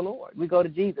the Lord. We go to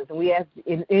Jesus and we ask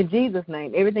in Jesus'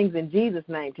 name. Everything's in Jesus'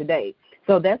 name today.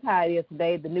 So that's how it is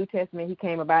today. The New Testament, he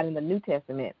came about in the New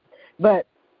Testament. But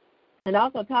it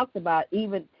also talks about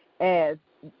even as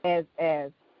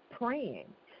praying.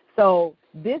 So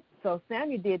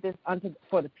Samuel did this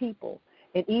for the people.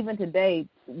 And even today,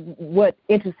 what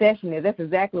intercession is, that's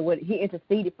exactly what he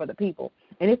interceded for the people.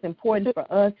 And it's important for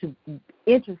us to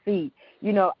intercede.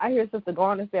 I hear Sister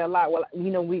Garner say a lot, well,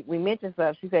 we mentioned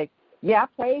stuff. She said, yeah, I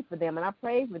prayed for them, and I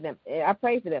prayed for them. I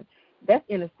prayed for them. That's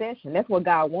intercession. That's what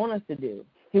God wants us to do.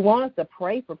 He wants us to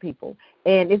pray for people.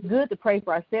 And it's good to pray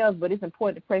for ourselves, but it's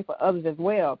important to pray for others as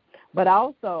well. But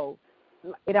also,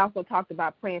 it also talked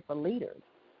about praying for leaders.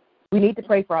 We need to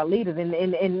pray for our leaders and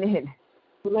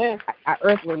our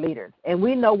earthly leaders. And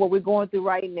we know what we're going through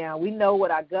right now. We know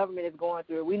what our government is going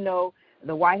through. We know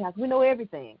the White House. We know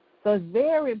everything. So it's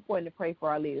very important to pray for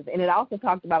our leaders. And it also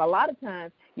talked about a lot of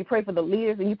times you pray for the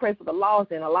leaders and you pray for the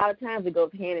lost, and a lot of times it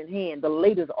goes hand in hand. The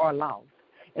leaders are lost,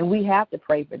 and we have to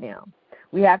pray for them.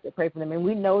 We have to pray for them. And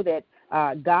we know that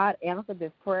God answered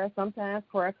this prayer. Sometimes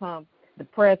the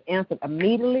prayer is answered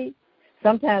immediately.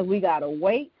 Sometimes we got to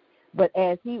wait. But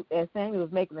as Samuel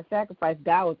was making the sacrifice,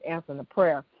 God was answering the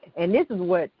prayer. And this is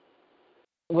what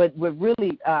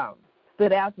really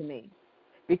stood out to me,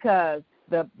 because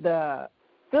the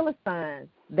Philistines,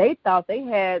 they thought they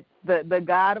had the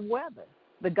God of weather,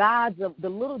 the gods of the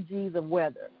little g's of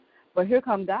weather. But here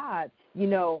come God,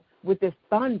 with this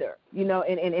thunder,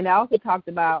 and I also talked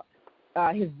about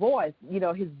his voice,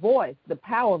 the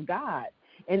power of God,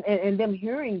 and them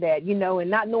hearing that, and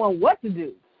not knowing what to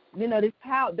do. This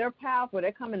power, they're powerful,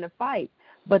 they're coming to fight,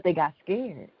 but they got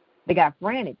scared. They got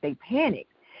frantic, they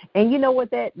panicked. And you know what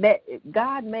that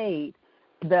God made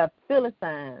the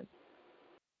Philistines,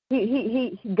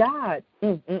 God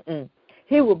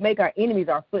will make our enemies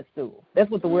our footstool.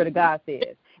 That's what the word of God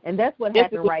says. And that's what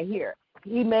happened right here.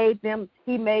 He made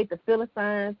the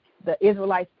Philistines, the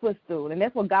Israelites, footstool. And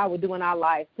that's what God will do in our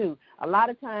lives too. A lot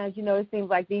of times, it seems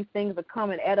like these things are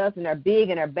coming at us and they're big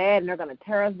and they're bad and they're going to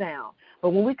tear us down.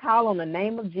 But when we call on the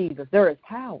name of Jesus, there is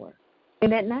power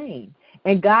in that name.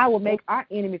 And God will make our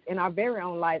enemies in our very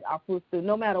own lives our footstool,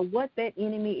 no matter what that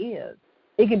enemy is.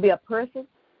 It can be a person.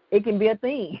 It can be a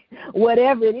thing.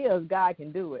 Whatever it is, God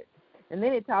can do it. And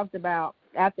then it talks about,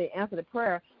 after they answered the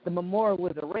prayer, the memorial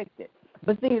was erected.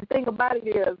 But see, the thing about it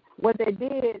is, what they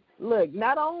did, look,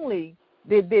 not only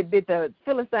did the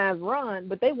Philistines run,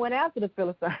 but they went after the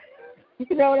Philistines.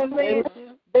 You know what I'm saying?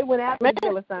 They went after the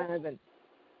Philistines, and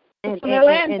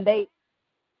they,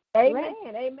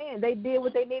 amen. They did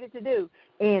what they needed to do.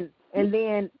 And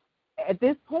then at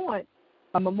this point,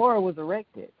 a memorial was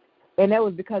erected. And that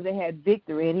was because they had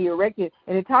victory. And he erected,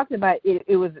 and it talked about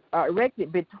it was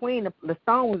erected between, the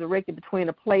stone was erected between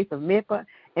the place of Mizpah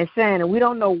and Shan. And we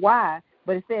don't know why,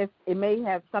 but it says it may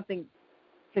have something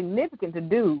significant to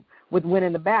do with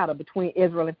winning the battle between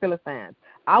Israel and Philistines.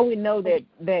 All we know that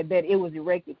it was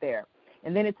erected there.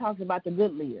 And then it talks about the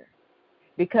good leader,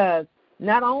 because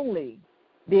not only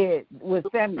was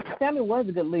Samuel was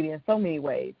a good leader in so many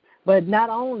ways, but not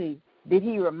only did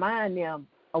he remind them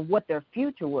of what their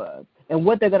future was and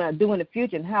what they're going to do in the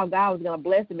future and how God was going to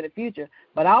bless them in the future,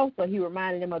 but also he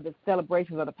reminded them of the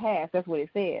celebrations of the past. That's what it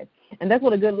says. And that's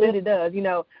what a good leader does. You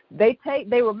know, they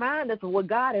remind us of what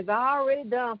God has already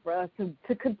done for us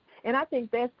and I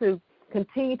think that's to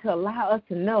continue to allow us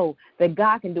to know that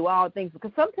God can do all things,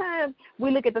 because sometimes we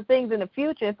look at the things in the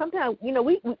future and sometimes, you know,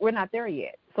 we're not there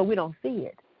yet, so we don't see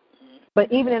it.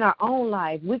 But even in our own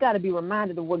life, we got to be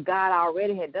reminded of what God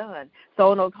already had done.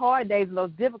 So in those hard days and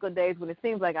those difficult days when it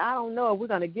seems like, I don't know if we're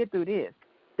going to get through this,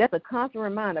 that's a constant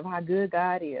reminder of how good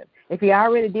God is. If he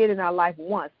already did it in our life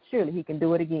once, surely he can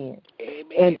do it again.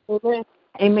 Amen.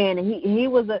 Amen. And he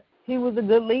was a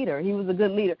good leader. He was a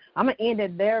good leader. I'm going to end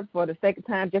it there for the second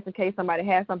time just in case somebody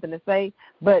has something to say.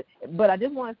 But I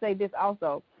just want to say this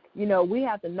also. You know, we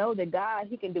have to know that God,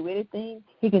 he can do anything.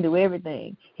 He can do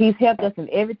everything. He's helped us in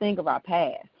everything of our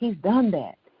past. He's done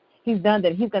that. He's done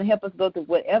that. He's going to help us go through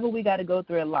whatever we got to go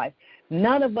through in life.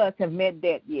 None of us have met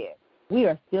death yet. We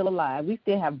are still alive. We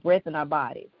still have breath in our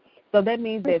bodies. So that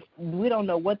means that we don't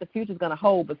know what the future is going to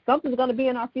hold, but something's going to be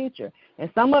in our future.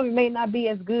 And some of it may not be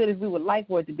as good as we would like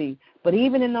for it to be. But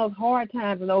even in those hard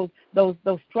times and those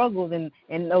struggles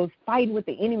and those fighting with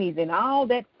the enemies and all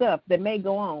that stuff that may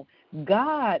go on,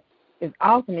 God is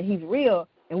awesome and he's real,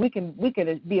 and we can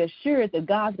be assured that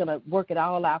God's going to work it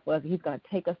all out for us, and he's going to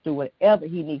take us through whatever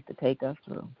he needs to take us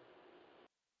through.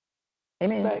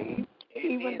 Amen. So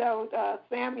even though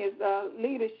Samuel's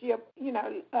leadership,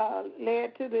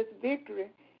 led to this victory,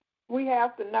 we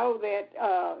have to know that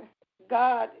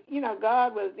God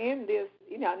was in this.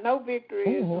 No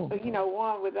victory is,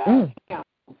 won without him.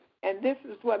 And this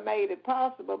is what made it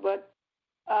possible. But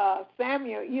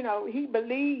Samuel, he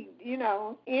believed,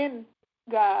 in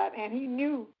God, and he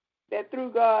knew that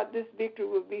through God this victory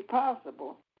would be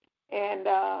possible. And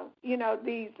the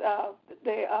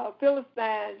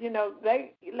Philistines,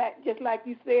 they just like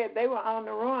you said, they were on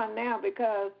the run now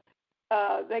because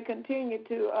they continued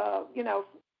to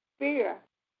fear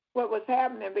what was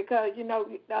happening, because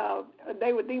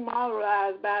they were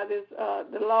demoralized by this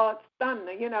the Lord's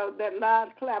thunder, that loud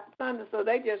clap of thunder, so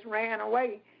they just ran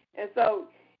away. And so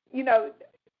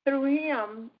through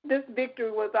him, this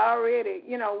victory was already,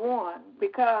 won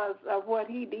because of what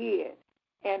he did.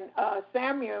 And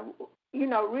Samuel,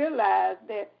 realized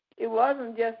that it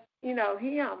wasn't just,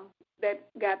 him that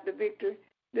got the victory.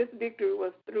 This victory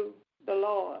was through the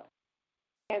Lord.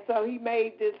 And so he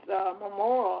made this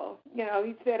memorial,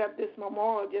 he set up this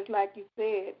memorial, just like you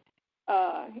said,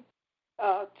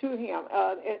 to him.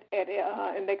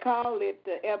 And they called it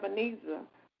the Ebenezer,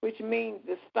 which means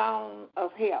the stone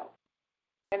of help.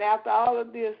 And after all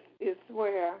of this is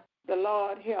where the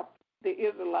Lord helped the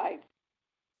Israelites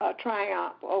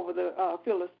triumph over the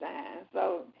Philistines.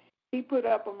 So he put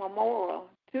up a memorial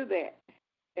to that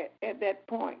at that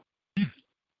point,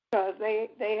 because they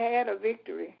had a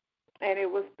victory, and it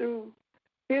was through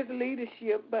his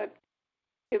leadership, but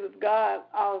it was God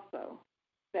also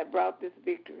that brought this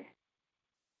victory.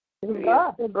 It was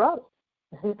God that brought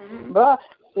it. But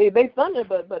they thundered,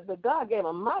 but God gave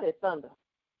them mighty thunder.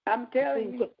 I'm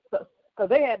telling you. Because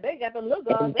they got them little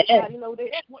gods. They got, they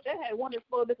had one that's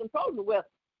supposed to control the weather.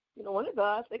 One of the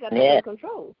gods, they got that under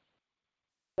control.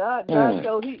 God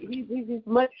showed he's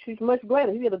much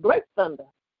greater. He had a great thunder.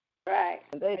 Right.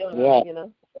 And they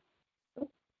don't,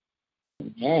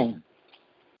 Yeah.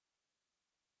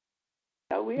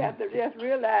 So we have to just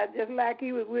realize, just like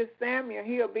he was with Samuel,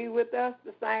 he'll be with us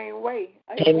the same way.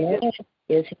 Amen.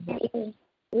 Yes, he will.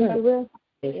 Yes, he will.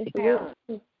 Yes,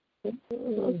 he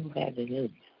will. Hallelujah.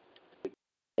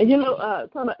 And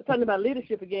talking about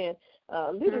leadership again,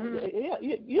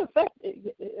 you affect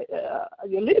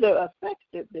your leader affects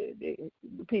the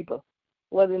people,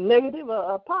 whether negative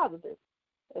or positive.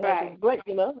 Right. It's great,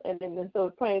 and so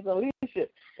it trains on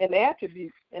leadership and the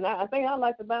attributes. And I think I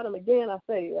like about him again. I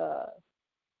say,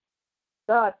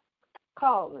 God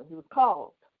called him. He was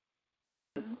called.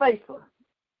 He was faithful,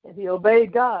 and he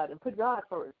obeyed God and put God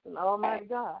first, and Almighty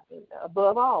God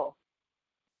above all.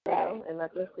 Right. And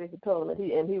that's what he told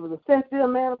him. He was a sincere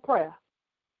man of prayer.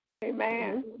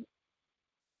 Amen.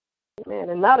 Amen.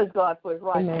 And knowledge God for his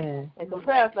right. Amen. And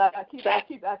comparison, I keep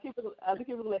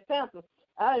looking at Samson.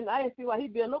 I didn't see why he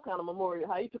built no kind of memorial.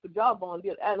 How he took a job on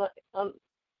did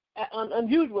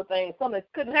unusual things, something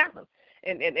that couldn't happen,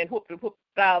 and whooped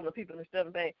thousands of people and stuff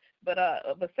and things. But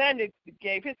Samuel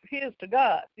gave his to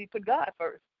God. He put God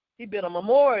first. He built a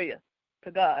memorial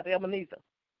to God, Ebenezer,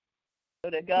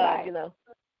 so that God, right.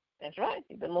 That's right.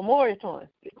 He built a memorial to him.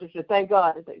 Just to thank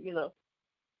God,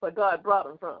 where God brought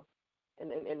him from.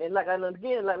 And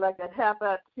again, like that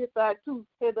hitherto,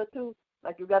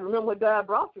 like you got to remember where God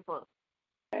brought you from.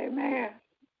 Amen.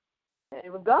 And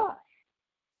it was God.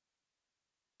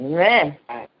 Amen.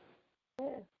 Right.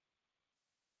 Yeah.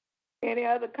 Any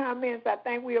other comments? I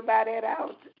think we're about at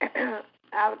our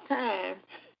time,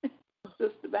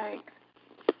 Sister Banks.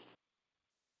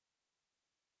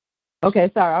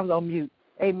 Okay, sorry, I was on mute.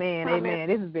 Amen, amen.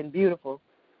 This has been beautiful.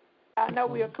 I know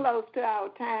we are close to our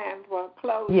time for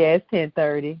closing. Yeah, it's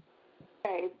 10:30.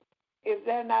 Okay. If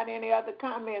there are not any other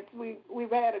comments,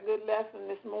 we've had a good lesson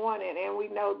this morning, and we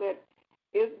know that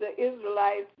the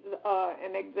Israelites are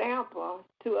an example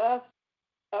to us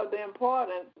of the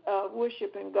importance of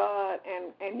worshiping God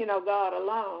and God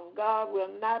alone. God will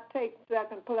not take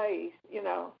second place,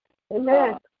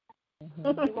 Amen. He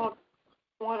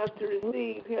want us to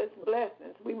receive his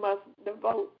blessings. We must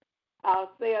devote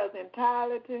ourselves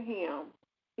entirely to him.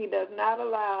 He does not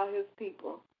allow his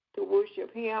people to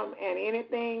worship him and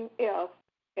anything else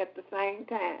at the same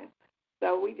time.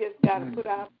 So we just got to put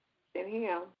our faith in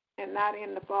him and not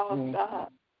in the false God,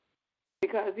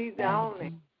 because he's the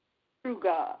only true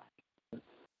God.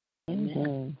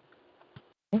 Amen.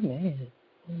 Amen.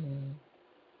 Amen.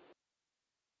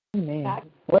 Amen.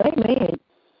 Well, amen.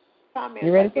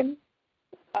 You ready for me?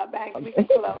 Banks, we can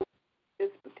close this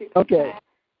particular time.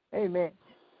 Amen.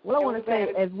 Well, I want to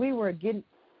say, as we were getting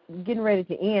ready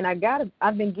to end, I've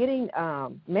been getting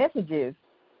messages,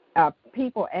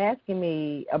 people asking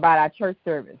me about our church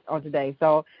service on today.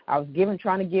 So I was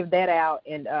trying to give that out,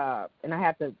 and I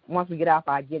have to, once we get off,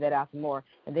 I give that out some more,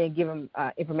 and then give them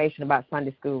information about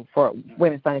Sunday school, for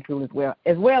women's Sunday school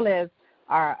as well as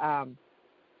our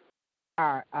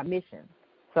mission.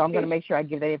 So I'm going to make sure I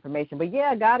give that information. But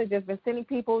yeah, God has just been sending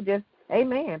people. Just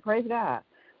amen, praise God.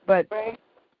 But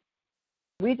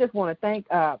we just want to thank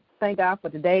God for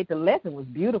today. The lesson was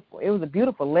beautiful. It was a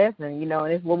beautiful lesson, and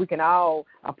it's what we can all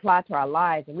apply to our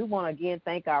lives. And we want to again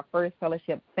thank our First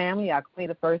Fellowship family, our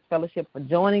Queen of First Fellowship, for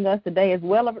joining us today, as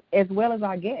well as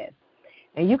our guests.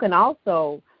 And you can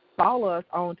also follow us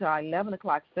on to our 11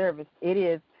 o'clock service. It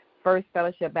is First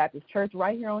Fellowship Baptist Church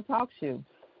right here on TalkShoe.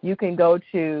 You can go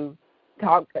to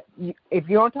if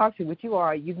you're on TalkShoe, which you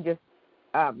are, you can just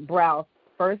browse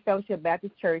First Fellowship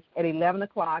Baptist Church at 11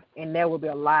 o'clock, and there will be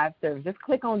a live service. Just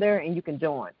click on there, and you can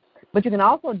join. But you can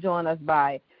also join us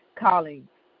by calling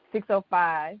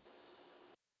 605.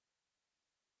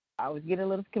 I was getting a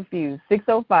little confused.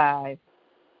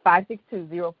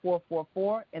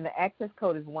 605-562-0444, and the access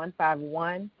code is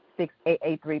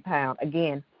 151-6883#.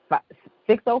 Again,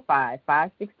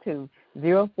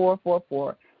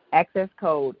 605-562-0444. Access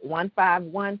code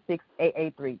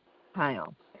 151-6883#.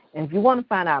 And if you want to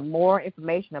find out more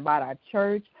information about our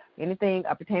church, anything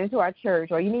pertaining to our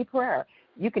church, or you need prayer,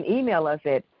 you can email us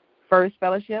at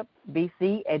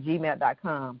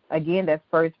firstfellowshipbc@gmail.com. Again, that's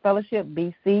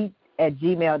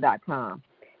firstfellowshipbc@gmail.com.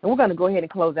 And we're going to go ahead and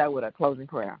close out with a closing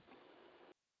prayer.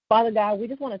 Father God, we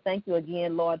just want to thank you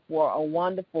again, Lord, for a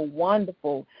wonderful,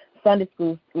 wonderful Sunday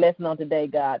school lesson on today,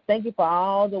 God. Thank you for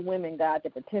all the women, God,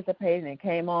 that participated and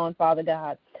came on, Father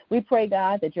God. We pray,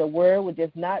 God, that your word would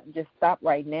just not just stop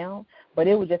right now, but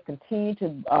it would just continue to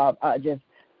just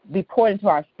be poured into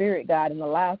our spirit, God, and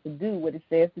allow us to do what it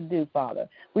says to do, Father.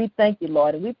 We thank you,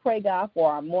 Lord, and we pray, God,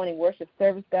 for our morning worship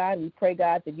service, God. We pray,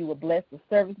 God, that you will bless the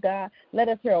service, God. Let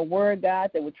us hear a word,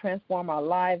 God, that would transform our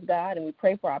lives, God, and we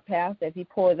pray for our pastor as he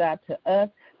pours out to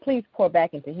us. Please pour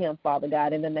back into him, Father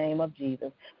God, in the name of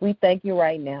Jesus. We thank you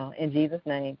right now. In Jesus'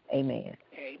 name, amen.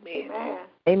 Amen.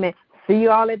 Amen. See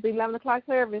you all at the 11 o'clock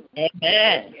service.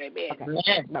 Amen. Amen. Okay.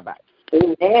 Amen. Bye-bye.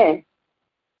 Amen.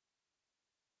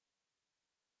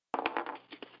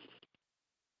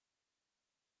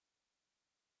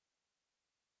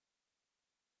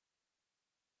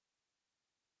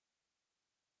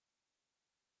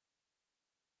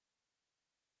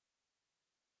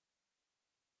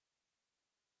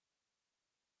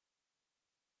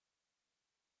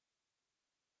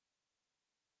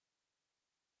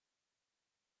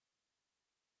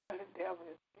 The devil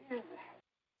is busy.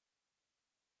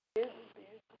 Busy.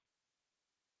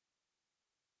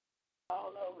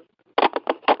 All over.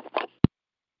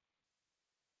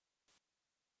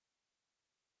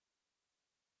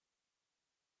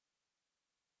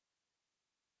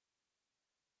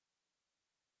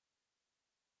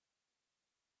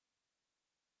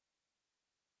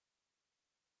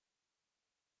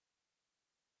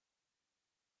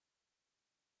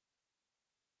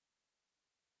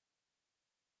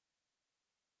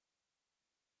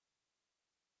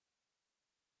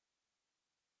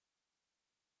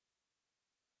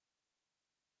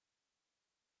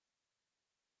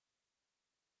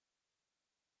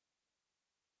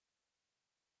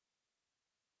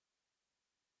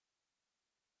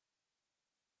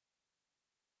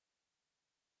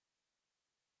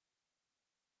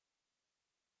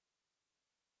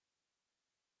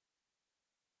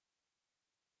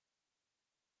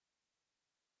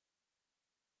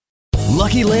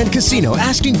 Lucky Land Casino,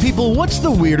 asking people, what's the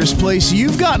weirdest place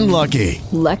you've gotten lucky?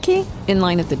 Lucky? In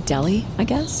line at the deli, I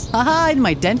guess? Aha, in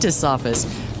my dentist's office.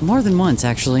 More than once,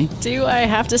 actually. Do I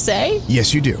have to say?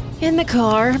 Yes, you do. In the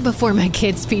car before my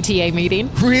kids' PTA meeting.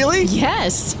 Really?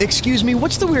 Yes. Excuse me,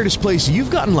 what's the weirdest place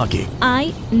you've gotten lucky?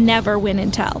 I never win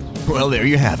and tell. Well, there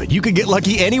you have it. You can get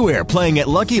lucky anywhere, playing at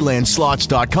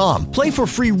LuckyLandSlots.com. Play for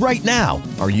free right now.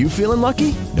 Are you feeling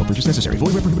lucky? No purchase necessary.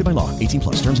 Void where prohibited by law. 18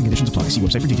 plus. Terms and conditions apply. See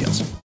website for details.